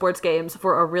older sports games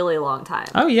for a really long time.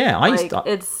 Oh yeah, I used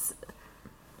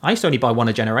to only buy one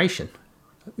a generation.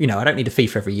 I don't need a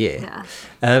FIFA every year. Yeah.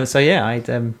 There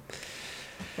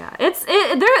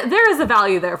is a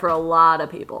value there for a lot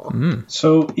of people. Mm.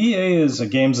 So EA is a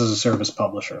games as a service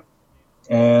publisher,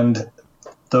 and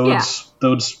those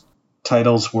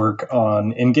titles work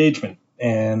on engagement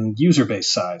and user base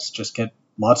size. Just get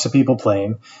lots of people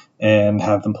playing and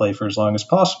have them play for as long as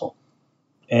possible.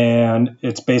 And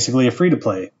it's basically a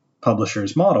free-to-play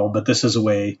publisher's model, but this is a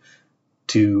way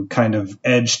to kind of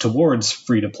edge towards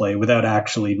free-to-play without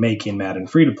actually making Madden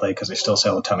free-to-play, because they still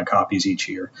sell a ton of copies each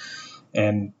year.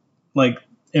 And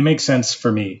it makes sense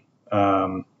for me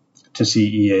to see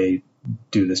EA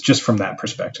do this just from that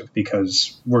perspective,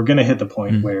 because we're going to hit the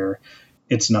point where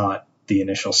it's not the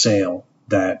initial sale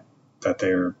that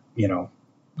they're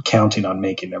counting on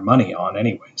making their money on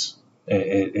anyways.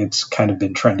 It's kind of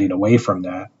been trending away from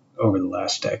that over the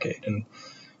last decade. And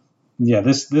yeah,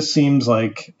 this seems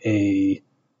like I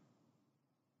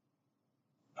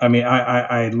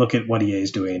look at what EA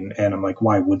is doing and I'm like,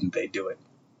 why wouldn't they do it?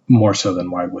 More so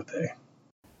than why would they?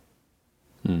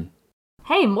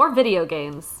 Hey, more video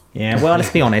games. Yeah, well, let's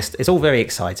be honest, it's all very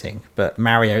exciting, but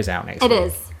Mario's out next week. It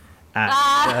is.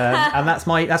 And that's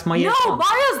my year. No,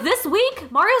 Mario's this week.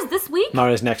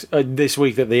 Mario's next this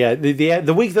week that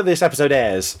the week that this episode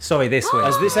airs. Sorry, this week.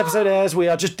 As this episode airs, we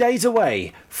are just days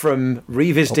away from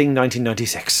revisiting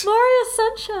 1996. Mario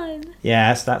Sunshine.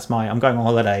 Yes, I'm going on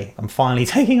holiday. I'm finally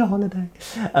taking a holiday.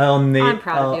 I'm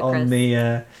proud of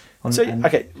you, Chris.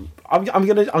 Okay, I'm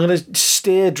gonna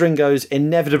steer Dringo's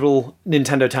inevitable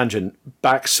Nintendo tangent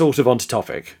back sort of onto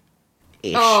topic.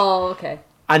 Oh, okay.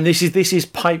 And this is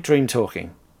pipe dream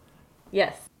talking.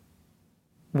 Yes.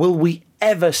 Will we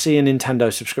ever see a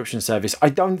Nintendo subscription service? I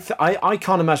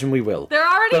can't imagine we will. There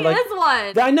already is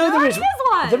one. I know there is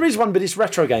one. There is one, but it's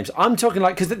retro games. I'm talking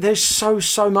because there's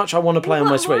so much I want to play on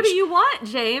my Switch. What do you want,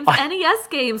 James? NES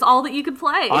games, all that you can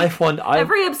play.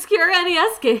 Every obscure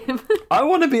NES game. I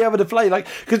want to be able to play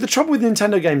because the trouble with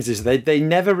Nintendo games is they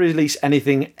never release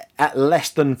anything at less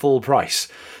than full price.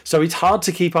 So it's hard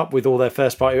to keep up with all their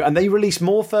first party, and they release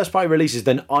more first party releases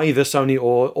than either Sony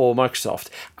or Microsoft.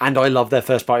 And I love their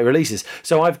first party releases.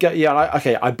 So I've got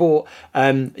I bought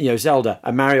Zelda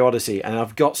and Mario Odyssey, and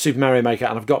I've got Super Mario Maker,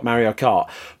 and I've got Mario Kart.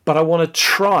 But I want to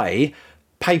try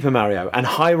Paper Mario and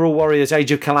Hyrule Warriors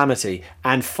Age of Calamity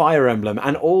and Fire Emblem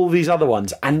and all these other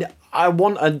ones. And I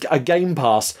want a Game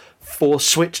Pass for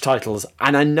Switch titles,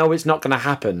 and I know it's not going to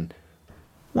happen.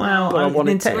 Well, I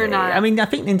think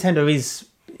Nintendo is.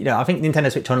 I think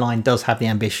Nintendo Switch Online does have the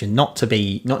ambition not to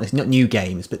be not new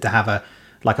games, but to have a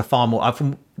far more.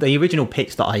 From the original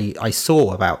pitch that I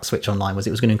saw about Switch Online was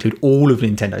it was going to include all of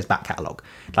Nintendo's back catalogue.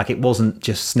 It wasn't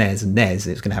just SNES and NES.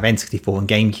 It was going to have N64 and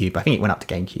GameCube. I think it went up to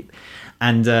GameCube,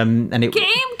 and GameCube.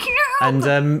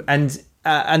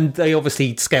 And they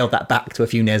obviously scaled that back to a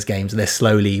few NES games. They're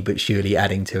slowly but surely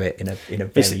adding to it in a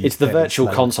very. It's the virtual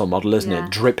console model, isn't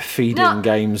it? Drip feeding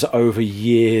games over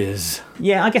years.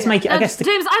 Yeah, I guess James, I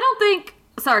don't think.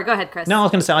 Sorry, go ahead, Chris. No, I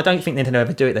was going to say I don't think Nintendo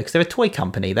ever do it though, because they're a toy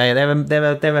company. They're a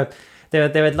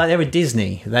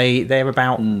Disney. They're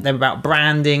about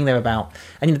branding. They're about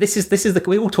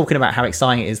we're all talking about how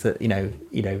exciting it is that you're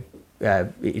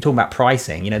talking about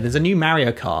pricing. There's a new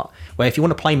Mario Kart where if you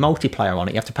want to play multiplayer on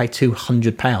it, you have to pay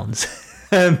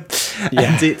 £200. And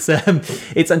it's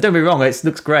and don't be wrong, it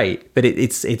looks great, but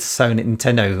it's so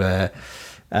Nintendo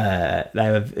They're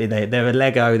a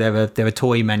Lego. They're a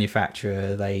toy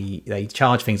manufacturer. They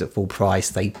charge things at full price.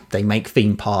 They make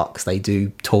theme parks. They do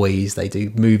toys. They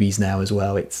do movies now as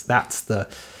well. That's the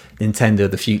Nintendo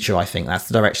of the future. I think that's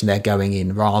the direction they're going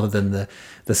in, rather than the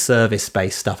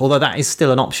service-based stuff. Although that is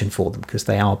still an option for them because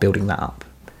they are building that up.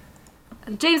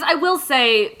 James, I will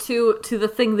say to the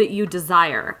thing that you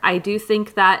desire, I do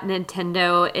think that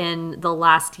Nintendo in the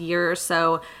last year or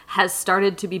so has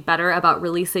started to be better about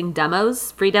releasing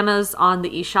demos, free demos on the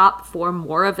eShop for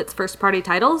more of its first-party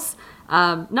titles.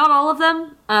 Not all of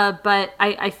them, but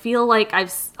I feel like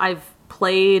I've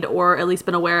played or at least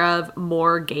been aware of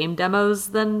more game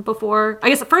demos than before. I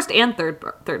guess first and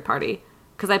third party,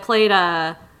 because I played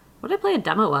what did I play a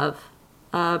demo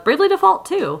of? Bravely Default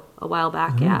 2 a while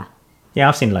back. Mm-hmm. Yeah,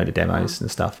 I've seen a load of demos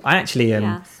and stuff. I actually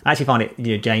find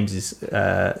it. James is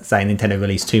saying Nintendo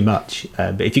released too much,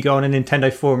 but if you go on a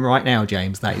Nintendo forum right now,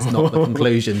 James, that is not the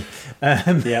conclusion.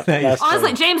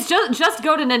 Honestly, James, just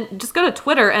go to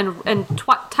Twitter and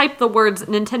type the words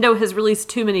 "Nintendo has released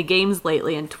too many games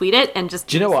lately" and tweet it, and just.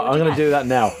 Do you know what? I'm going to do that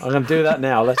now.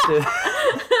 Let's do it.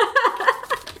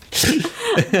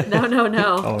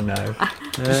 No. Oh no.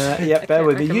 Bear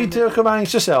with me. You two are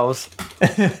amongst yourselves.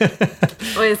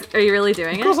 Are you really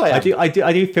doing it? Of course I am. I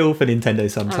do feel for Nintendo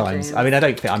sometimes. I mean, I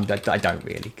don't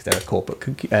really, because they're a corporate.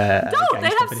 They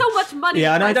have so much money.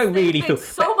 Yeah, and I don't really feel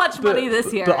so much money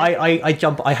this year. But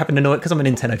I happen to know it because I'm a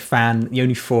Nintendo fan. The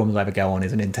only forum I ever go on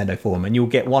is a Nintendo forum, and you'll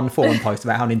get one forum post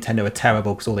about how Nintendo are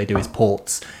terrible because all they do is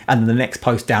ports, and then the next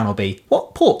post down will be,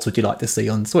 what ports would you like to see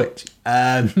on Switch?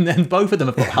 And both of them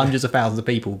have got hundreds of thousands of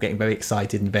people getting very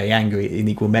excited and very angry in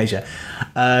equal measure.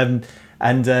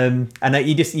 And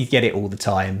you get it all the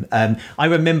time. I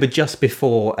remember just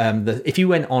before if you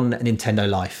went on Nintendo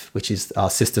Life, which is our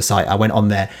sister site, I went on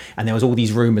there, and there was all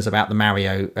these rumors about the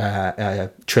Mario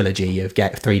trilogy of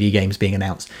 3D games being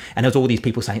announced, and there was all these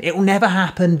people saying it will never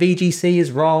happen. VGC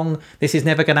is wrong. This is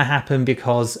never going to happen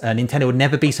because Nintendo would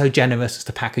never be so generous as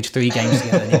to package 3 games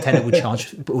together. Nintendo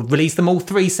would release them all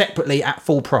 3 separately at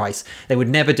full price. They would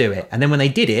never do it. And then when they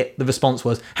did it, the response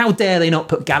was, "How dare they not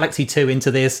put Galaxy 2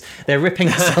 into this? They're ripping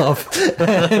us off."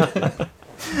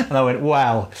 And I went,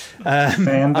 wow.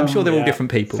 Fandom, I'm sure they're all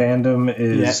different people. Fandom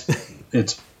is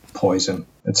it's poison.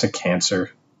 It's a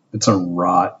cancer. It's a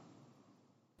rot.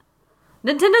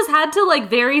 Nintendo's had to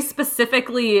very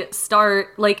specifically start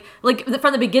like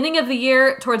from the beginning of the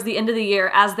year towards the end of the year,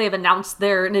 as they've announced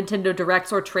their Nintendo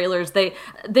Directs or trailers, they've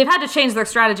had to change their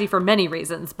strategy for many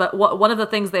reasons. But one of the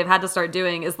things they've had to start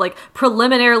doing is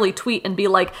preliminarily tweet and be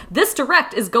like, this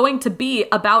Direct is going to be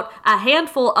about a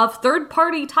handful of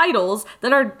third-party titles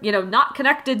that are not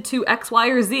connected to X, Y,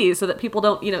 or Z, so that people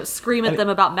don't scream at them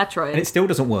about Metroid. And it still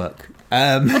doesn't work.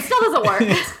 It still doesn't work.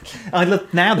 I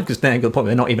look now because now got the point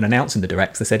where they're not even announcing the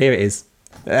Directs. They said, here it is.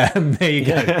 There you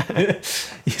go.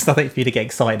 It's nothing for you to get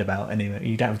excited about anyway.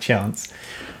 You don't have a chance.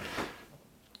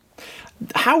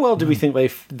 How well do we think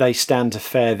they stand to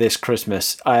fare this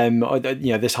Christmas?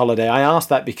 This holiday. I asked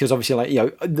that because obviously,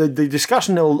 the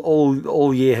discussion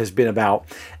all year has been about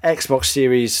Xbox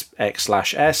Series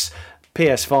X/S,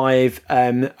 PS5,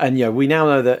 and we now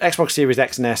know that Xbox Series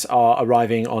X and S are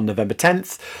arriving on November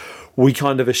 10th. We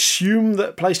kind of assume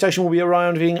that PlayStation will be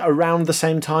arriving around the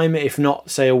same time, if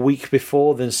not, say, a week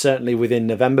before, then certainly within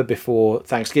November, before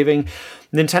Thanksgiving.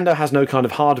 Nintendo has no kind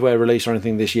of hardware release or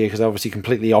anything this year because they're obviously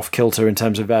completely off kilter in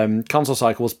terms of console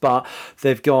cycles, but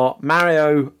they've got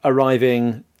Mario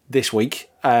arriving this week,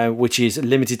 which is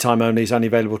limited time only. It's only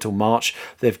available till March.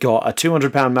 They've got a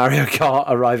 £200 Mario Kart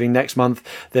arriving next month.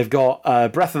 They've got a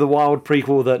Breath of the Wild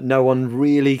prequel that no one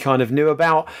really kind of knew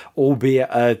about, albeit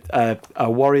a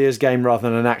Warriors game rather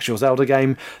than an actual Zelda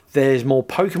game. There's more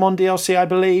Pokemon DLC, I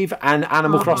believe, and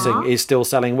Animal Crossing is still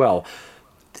selling well.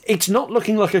 It's not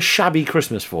looking like a shabby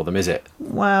Christmas for them, is it?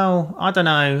 Well, I don't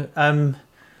know.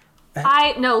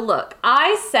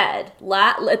 I said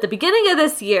at the beginning of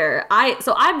this year,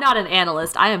 so I'm not an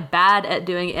analyst. I am bad at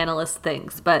doing analyst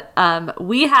things, but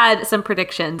we had some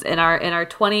predictions in our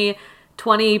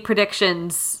 2020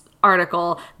 predictions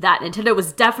article that Nintendo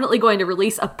was definitely going to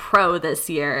release a Pro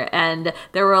this year, and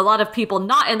there were a lot of people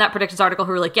not in that predictions article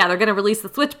who were like, yeah, they're going to release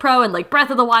the Switch Pro and Breath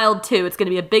of the Wild 2. It's going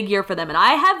to be a big year for them, and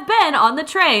I have been on the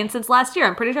train since last year.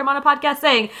 I'm pretty sure I'm on a podcast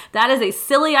saying that is a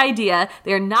silly idea.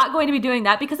 They are not going to be doing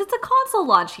that because it's a console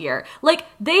launch year.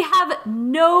 They have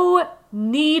no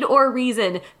need or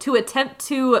reason to attempt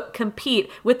to compete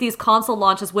with these console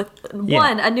launches with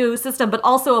a new system, but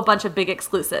also a bunch of big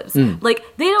exclusives. Like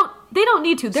they don't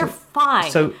need to. They're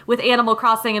fine with Animal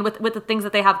Crossing and with the things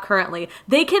that they have currently.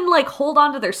 They can like hold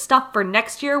on to their stuff for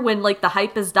next year when like the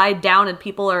hype has died down and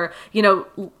people are, you know,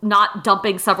 not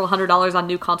dumping several $100s on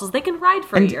new consoles. They can ride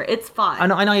for a year. It's fine.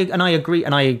 And I agree.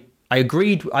 And I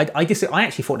agreed. I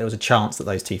actually thought there was a chance that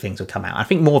those two things would come out. I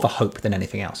think more of a hope than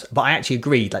anything else. But I actually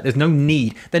agreed. Like, there's no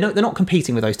need. They're not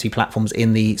competing with those two platforms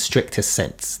in the strictest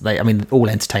sense. I mean, all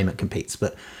entertainment competes.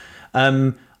 But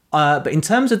in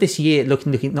terms of this year, not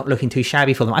looking too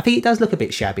shabby for them, I think it does look a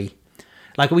bit shabby.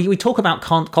 Like we talk about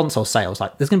console sales.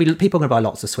 Like there's going to be people going to buy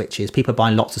lots of Switches. People are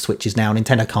buying lots of Switches now.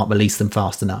 Nintendo can't release them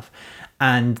fast enough.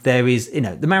 And there is, you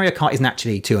know, the Mario Kart isn't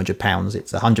actually £200,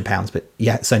 it's £100, but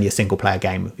yeah, it's only a single player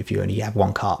game if you only have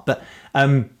one kart. But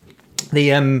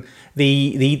the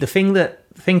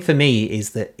thing for me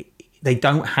is that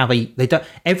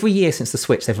every year since the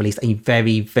Switch they've released a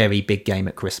very, very big game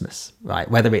at Christmas, right?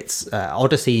 Whether it's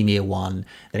Odyssey in year one,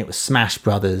 then it was Smash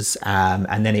Brothers,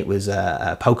 and then it was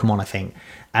Pokemon, I think,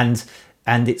 and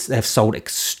they've sold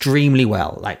extremely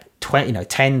well, like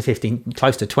 10, 15,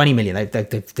 close to 20 million.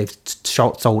 They've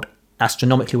sold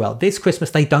astronomically well. This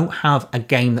Christmas, they don't have a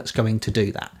game that's going to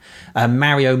do that.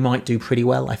 Mario might do pretty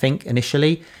well, I think,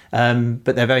 initially, but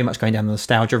they're very much going down the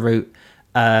nostalgia route.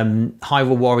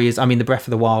 Hyrule Warriors, I mean, the Breath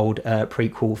of the Wild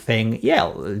prequel thing,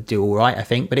 it'll do all right, I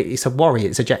think, but it's a Warrior.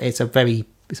 It's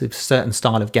a certain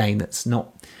style of game that's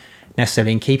not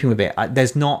necessarily in keeping with it.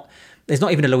 There's not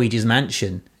even a Luigi's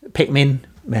Mansion. Pikmin,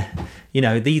 you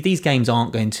know, these games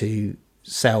aren't going to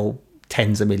sell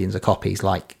tens of millions of copies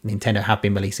like Nintendo have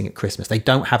been releasing at Christmas. They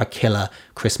don't have a killer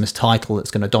Christmas title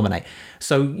that's going to dominate.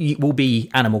 So it will be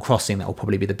Animal Crossing that will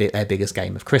probably be their biggest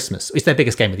game of Christmas. It's their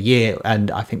biggest game of the year,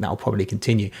 and I think that will probably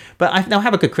continue. But they'll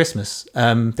have a good Christmas.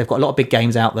 They've got a lot of big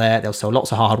games out there. They'll sell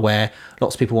lots of hardware.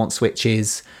 Lots of people want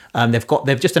Switches.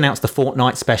 They've just announced the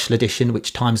Fortnite Special Edition,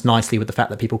 which times nicely with the fact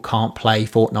that people can't play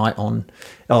Fortnite on.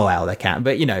 Oh well, they can,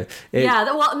 but you know.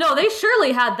 They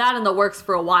surely had that in the works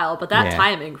for a while, but that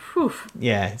timing, whew.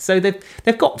 Yeah, so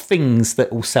they've got things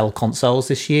that will sell consoles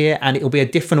this year, and it'll be a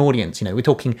different audience. You know, we're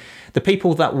talking the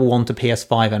people that will want a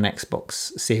PS5 and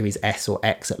Xbox Series S or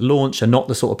X at launch are not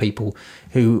the sort of people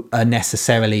who are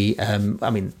necessarily. I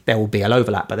mean, there will be an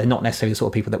overlap, but they're not necessarily the sort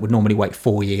of people that would normally wait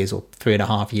 4 years or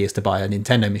 3.5 years to buy a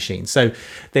Nintendo machine. So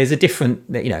there's a different,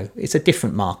 you know, it's a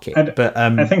different market. But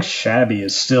I think shabby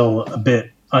is still a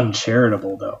bit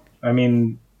uncharitable, though. I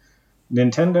mean,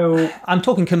 Nintendo. I'm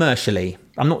talking commercially.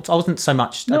 I wasn't so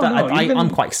much. I'm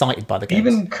quite excited by the games.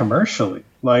 Even commercially,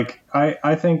 like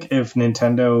I think if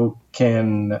Nintendo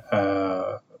can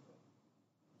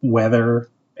weather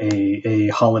a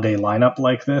holiday lineup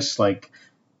like this, like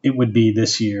it would be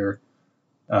this year,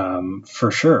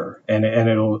 for sure, and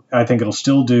I think it'll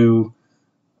still do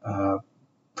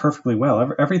perfectly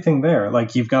well. Everything there,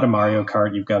 like you've got a Mario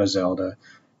Kart, you've got a Zelda,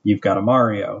 you've got a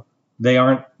Mario. They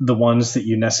aren't the ones that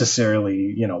you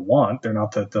necessarily, you know, want. They're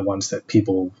not the ones that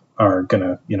people are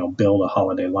gonna, you know, build a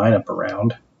holiday lineup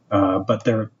around. But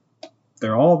they're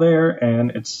all there,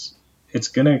 and it's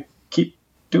gonna keep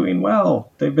doing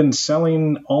well. They've been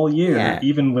selling all year,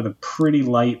 even with a pretty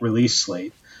light release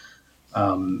slate.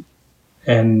 And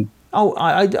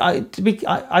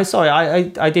sorry,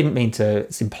 I didn't mean to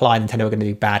imply Nintendo are going to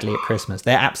do badly at Christmas.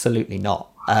 They're absolutely not.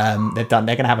 They're going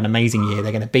to have an amazing year.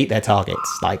 They're going to beat their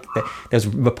targets. Like there's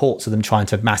reports of them trying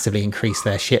to massively increase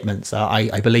their shipments.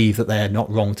 I believe that they're not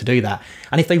wrong to do that.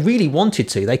 And if they really wanted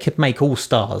to, they could make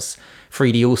All-Stars,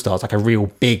 3D All-Stars, like a real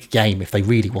big game if they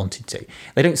really wanted to.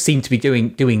 They don't seem to be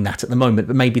doing that at the moment,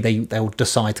 but maybe they'll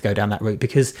decide to go down that route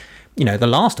because, you know, the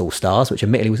last All-Stars, which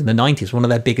admittedly was in the 90s, was one of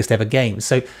their biggest ever games.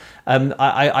 So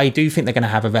I do think they're going to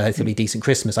have a relatively decent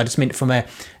Christmas. I just mean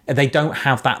they don't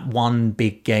have that one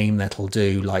big game that'll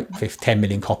do like 10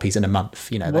 million copies in a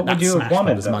month. You know, what would you have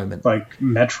wanted at the moment? Like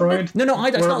Metroid? No,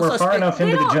 we're far enough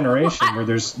into the generation where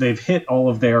they've hit all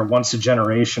of their once a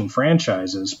generation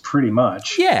franchises pretty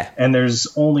much. Yeah, and there's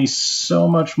only so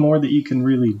much more that you can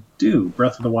really do.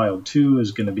 Breath of the Wild 2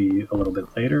 is going to be a little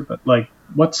bit later, but like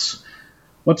what's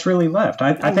really left?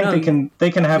 I think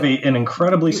they can have an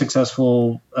incredibly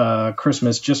successful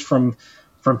Christmas just from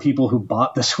people who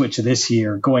bought the Switch this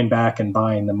year, going back and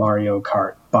buying the Mario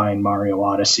Kart, buying Mario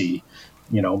Odyssey,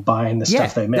 you know, buying the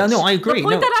stuff they missed. No, I agree. The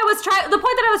point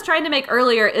that I was trying to make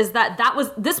earlier is that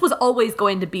this was always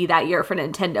going to be that year for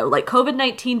Nintendo. Like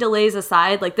COVID-19 delays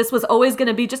aside, like this was always going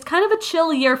to be just kind of a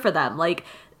chill year for them. Like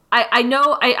I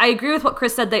know I agree with what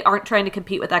Chris said. They aren't trying to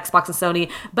compete with Xbox and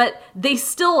Sony, but they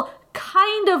still,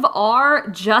 kind of are,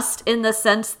 just in the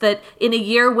sense that in a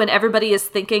year when everybody is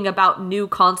thinking about new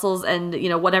consoles and, you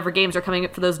know, whatever games are coming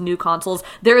up for those new consoles,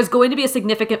 there is going to be a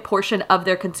significant portion of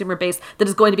their consumer base that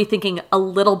is going to be thinking a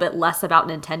little bit less about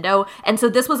Nintendo. And so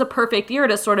this was a perfect year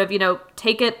to sort of, you know,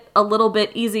 take it a little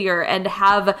bit easier and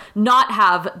not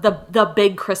have the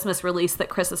big Christmas release that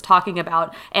Chris is talking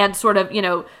about, and sort of, you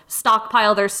know,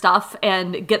 stockpile their stuff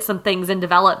and get some things in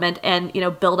development and, you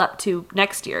know, build up to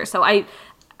next year. So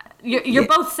you're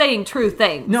both saying true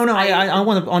things. No, I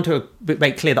want to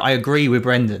make clear that I agree with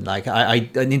Brendan. Like,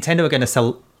 Nintendo are going to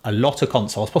sell a lot of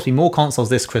consoles, possibly more consoles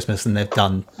this Christmas than they've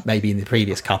done maybe in the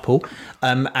previous couple.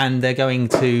 And they're going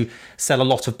to sell a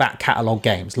lot of back catalogue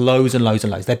games, loads and loads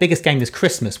and loads. Their biggest game this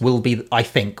Christmas will be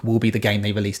the game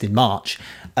they released in March.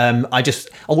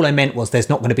 All I meant was there's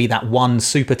not going to be that one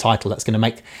super title that's going to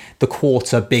make the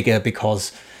quarter bigger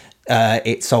because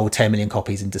it sold 10 million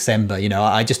copies in December. You know,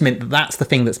 I just meant that's the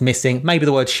thing that's missing. Maybe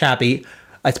the word shabby.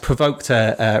 It's provoked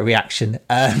a reaction,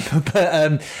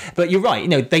 but you're right. You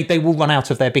know, they will run out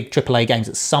of their big AAA games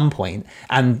at some point,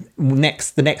 and the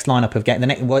next lineup of games, the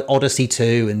next Odyssey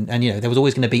 2, and you know, there was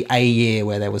always going to be a year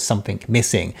where there was something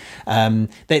missing,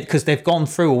 because they've gone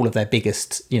through all of their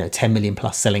biggest, you know, 10 million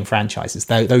plus selling franchises.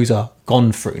 Those are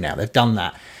gone through now. They've done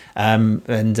that.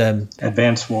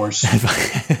 Advance Wars.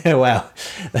 Well,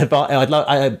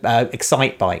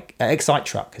 Excite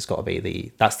Truck has got to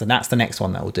be that's the next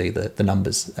one that will do the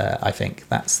numbers. I think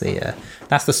that's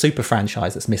the super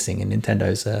franchise that's missing in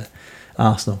Nintendo's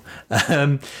arsenal.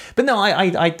 But no,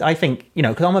 I think, you know,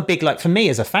 because I'm a big, like, for me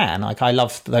as a fan, like, I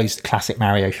love those classic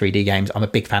Mario 3D games. I'm a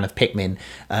big fan of Pikmin,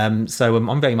 so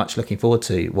I'm very much looking forward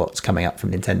to what's coming up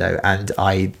from Nintendo, and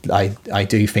I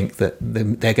do think that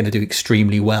they're going to do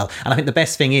extremely well. And I think the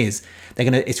best thing is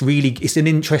it's an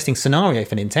interesting scenario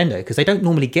for Nintendo, because they don't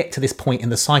normally get to this point in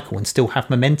the cycle and still have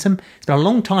momentum. It's been a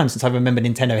long time since I remember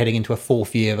Nintendo heading into a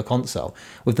fourth year of a console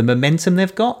with the momentum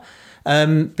they've got.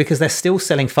 Because they're still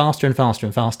selling faster and faster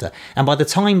and faster, and by the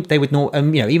time they would you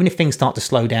know, even if things start to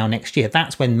slow down next year,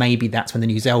 that's when the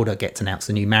new Zelda gets announced,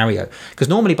 the new Mario, because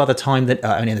normally by the time that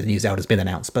only the new Zelda's been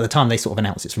announced, by the time they sort of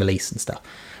announce its release and stuff,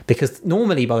 because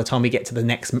normally by the time we get to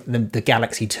the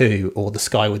Galaxy 2 or the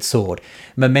Skyward Sword,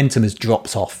 momentum has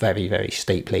dropped off very, very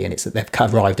steeply, and they've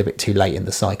arrived a bit too late in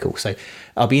the cycle. So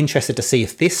I'll be interested to see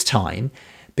if this time,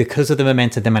 because of the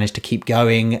momentum they managed to keep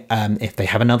going, if they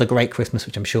have another great Christmas,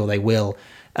 which I'm sure they will,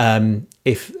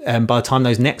 if by the time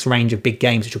those next range of big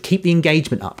games, which will keep the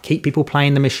engagement up, keep people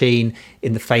playing the machine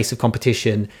in the face of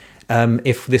competition,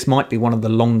 if this might be one of the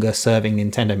longer serving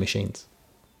Nintendo machines.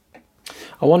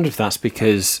 I wonder if that's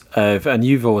because of, and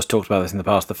you've always talked about this in the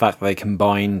past, the fact that they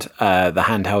combined the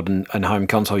handheld and home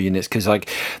console units, because, like,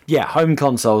 yeah, home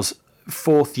consoles,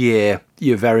 fourth year,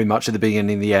 you're very much at the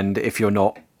beginning and the end if you're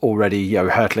not already, you know,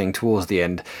 hurtling towards the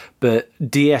end. But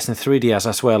DS and 3DS,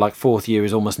 I swear, like, fourth year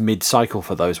is almost mid-cycle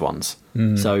for those ones.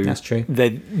 So that's true.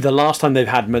 The last time they've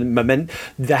had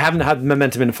they haven't had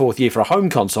momentum in the fourth year for a home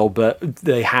console, but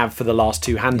they have for the last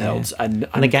two handhelds. Yeah.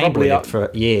 And the Game Boy lived for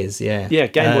years. Yeah,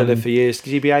 Game Boy lived for years.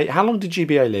 GBA, how long did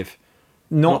GBA live?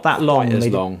 Not that long. Quite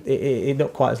as long.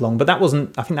 Not quite as long, but that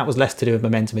wasn't. I think that was less to do with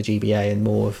momentum of GBA and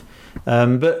more of.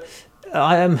 But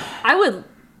I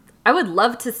would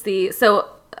love to see. So,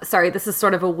 sorry, this is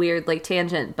sort of a weird, like,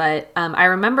 tangent, but I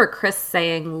remember Chris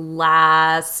saying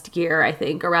last year, I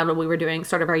think, around when we were doing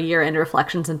sort of our year-end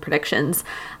reflections and predictions,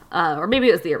 or maybe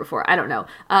it was the year before, I don't know.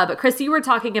 But Chris, you were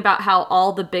talking about how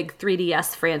all the big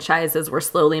 3DS franchises were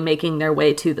slowly making their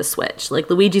way to the Switch. Like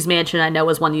Luigi's Mansion, I know,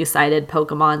 was one you cited,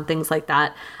 Pokemon, things like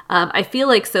that. I feel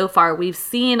like so far we've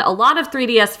seen a lot of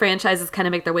 3DS franchises kind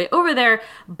of make their way over there,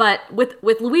 but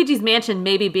with Luigi's Mansion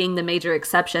maybe being the major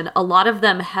exception, a lot of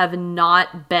them have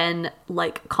not been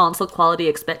like console quality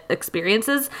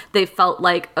experiences. They felt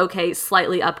like, okay,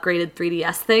 slightly upgraded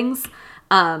 3DS things.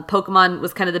 Pokemon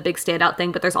was kind of the big standout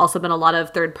thing, but there's also been a lot of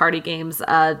third-party games.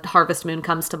 Harvest Moon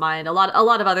comes to mind. A lot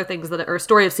of other things that are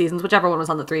Story of Seasons, whichever one was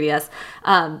on the 3DS.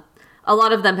 A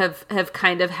lot of them have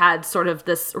kind of had sort of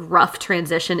this rough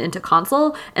transition into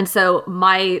console, and so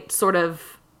my sort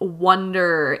of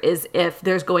wonder is if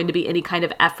there's going to be any kind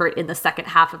of effort in the second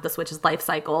half of the Switch's life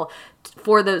cycle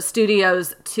for those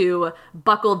studios to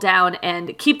buckle down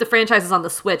and keep the franchises on the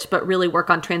Switch, but really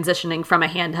work on transitioning from a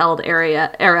handheld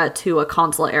era to a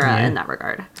console era in that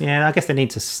regard. Yeah, I guess they need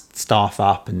to staff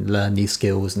up and learn new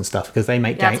skills and stuff, because they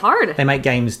make games. It's hard. They make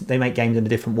games in a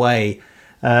different way.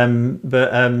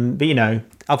 But you know,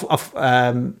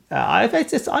 I'm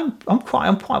quite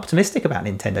optimistic about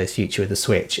Nintendo's future with the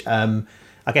Switch.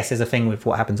 I guess there's a thing with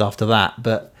what happens after that,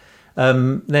 but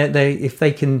if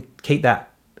they can keep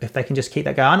that if they can just keep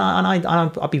that going.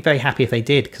 I'd be very happy if they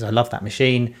did, because I love that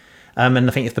machine. And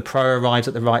I think if the Pro arrives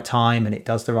at the right time and it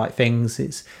does the right things,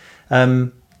 it's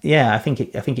I think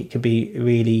it could be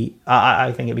really.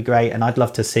 I think it'd be great, and I'd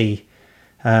love to see.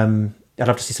 I'd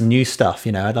love to see some new stuff.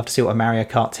 I'd love to see what a Mario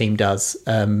Kart team does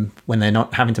when they're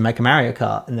not having to make a Mario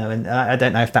Kart. And I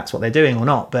don't know if that's what they're doing or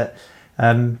not, but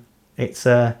it's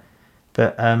an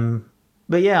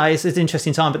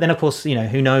interesting time. But then, of course,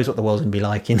 who knows what the world's going to be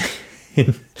like in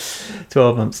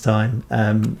 12 months' time,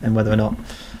 and whether or not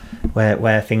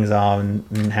where things are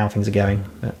and how things are going.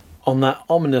 But on that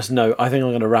ominous note, I think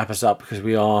I'm going to wrap us up because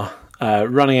we are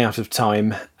running out of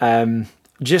time.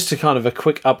 Just to kind of a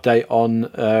quick update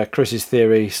on Chris's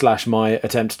theory / my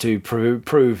attempt to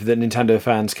prove that Nintendo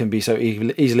fans can be so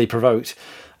easily provoked.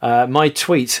 My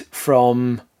tweet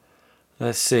from,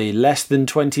 less than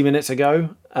 20 minutes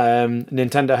ago,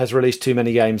 Nintendo has released too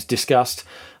many games, discussed.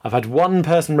 I've had one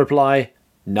person reply,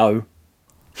 no.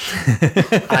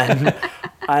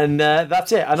 and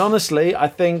that's it. And honestly, I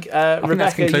think Rebecca,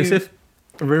 that's conclusive.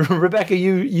 Rebecca,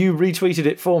 you retweeted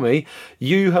it for me.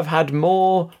 You have had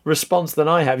more response than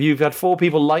I have. You've had 4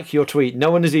 people like your tweet. No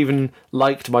one has even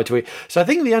liked my tweet. So I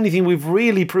think the only thing we've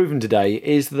really proven today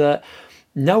is that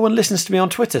no one listens to me on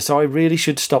Twitter, so I really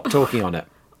should stop talking on it.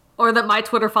 Or that my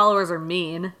Twitter followers are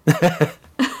mean.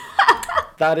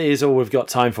 That is all we've got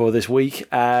time for this week.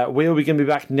 We'll be going to be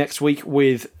back next week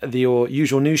with your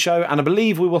usual news show, and I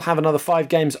believe we will have another 5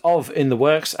 games of in the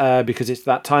works because it's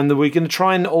that time that we're going to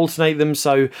try and alternate them.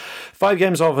 So 5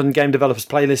 games of and Game Developers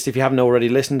Playlist, if you haven't already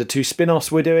listened to 2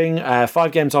 spin-offs we're doing.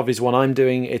 5 games of is one I'm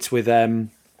doing. It's with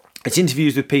it's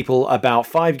interviews with people about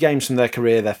 5 games from their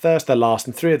career, their first, their last,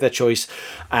 and 3 of their choice,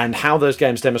 and how those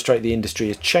games demonstrate the industry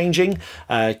is changing.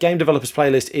 Game Developers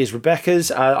Playlist is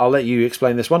Rebecca's. I'll let you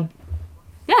explain this one.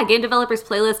 Yeah, Game Developers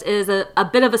Playlist is a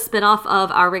bit of a spin-off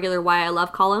of our regular Why I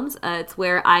Love columns. It's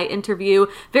where I interview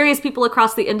various people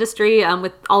across the industry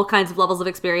with all kinds of levels of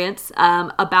experience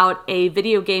about a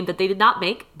video game that they did not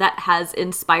make that has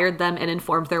inspired them and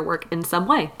informed their work in some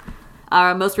way.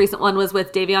 Our most recent one was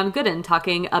with Davion Gooden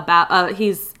talking about,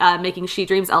 he's making She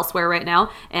Dreams Elsewhere right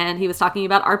now, and he was talking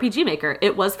about RPG Maker.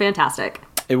 It was fantastic.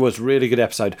 It was a really good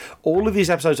episode. All of these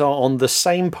episodes are on the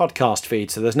same podcast feed,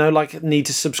 so there's no need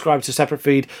to subscribe to a separate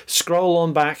feed. Scroll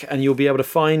on back and you'll be able to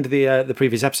find the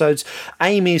previous episodes.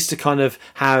 Aim is to kind of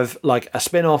have like a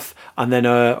spin-off, and then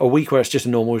a week where it's just a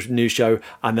normal news show,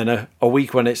 and then a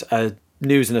week when it's a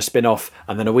news and a spin-off,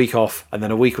 and then a week off, and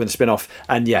then a week with a spin-off.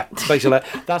 And yeah, basically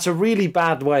that's a really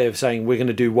bad way of saying we're going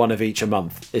to do one of each a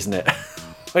month, isn't it?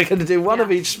 We're going to do one of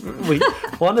each week,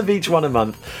 one a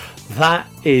month. That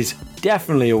is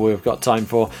definitely all we've got time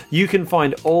for. You can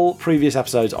find all previous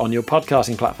episodes on your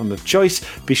podcasting platform of choice.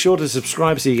 Be sure to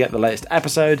subscribe so you get the latest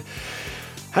episode.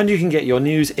 And you can get your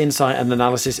news, insight, and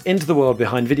analysis into the world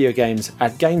behind video games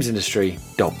at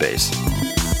gamesindustry.biz.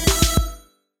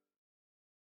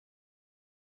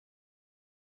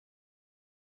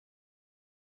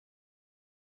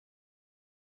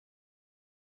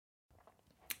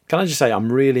 Can I just say,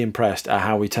 I'm really impressed at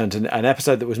how we turned an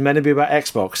episode that was meant to be about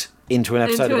Xbox into an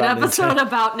episode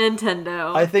about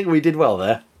Nintendo. I think we did well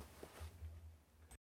there.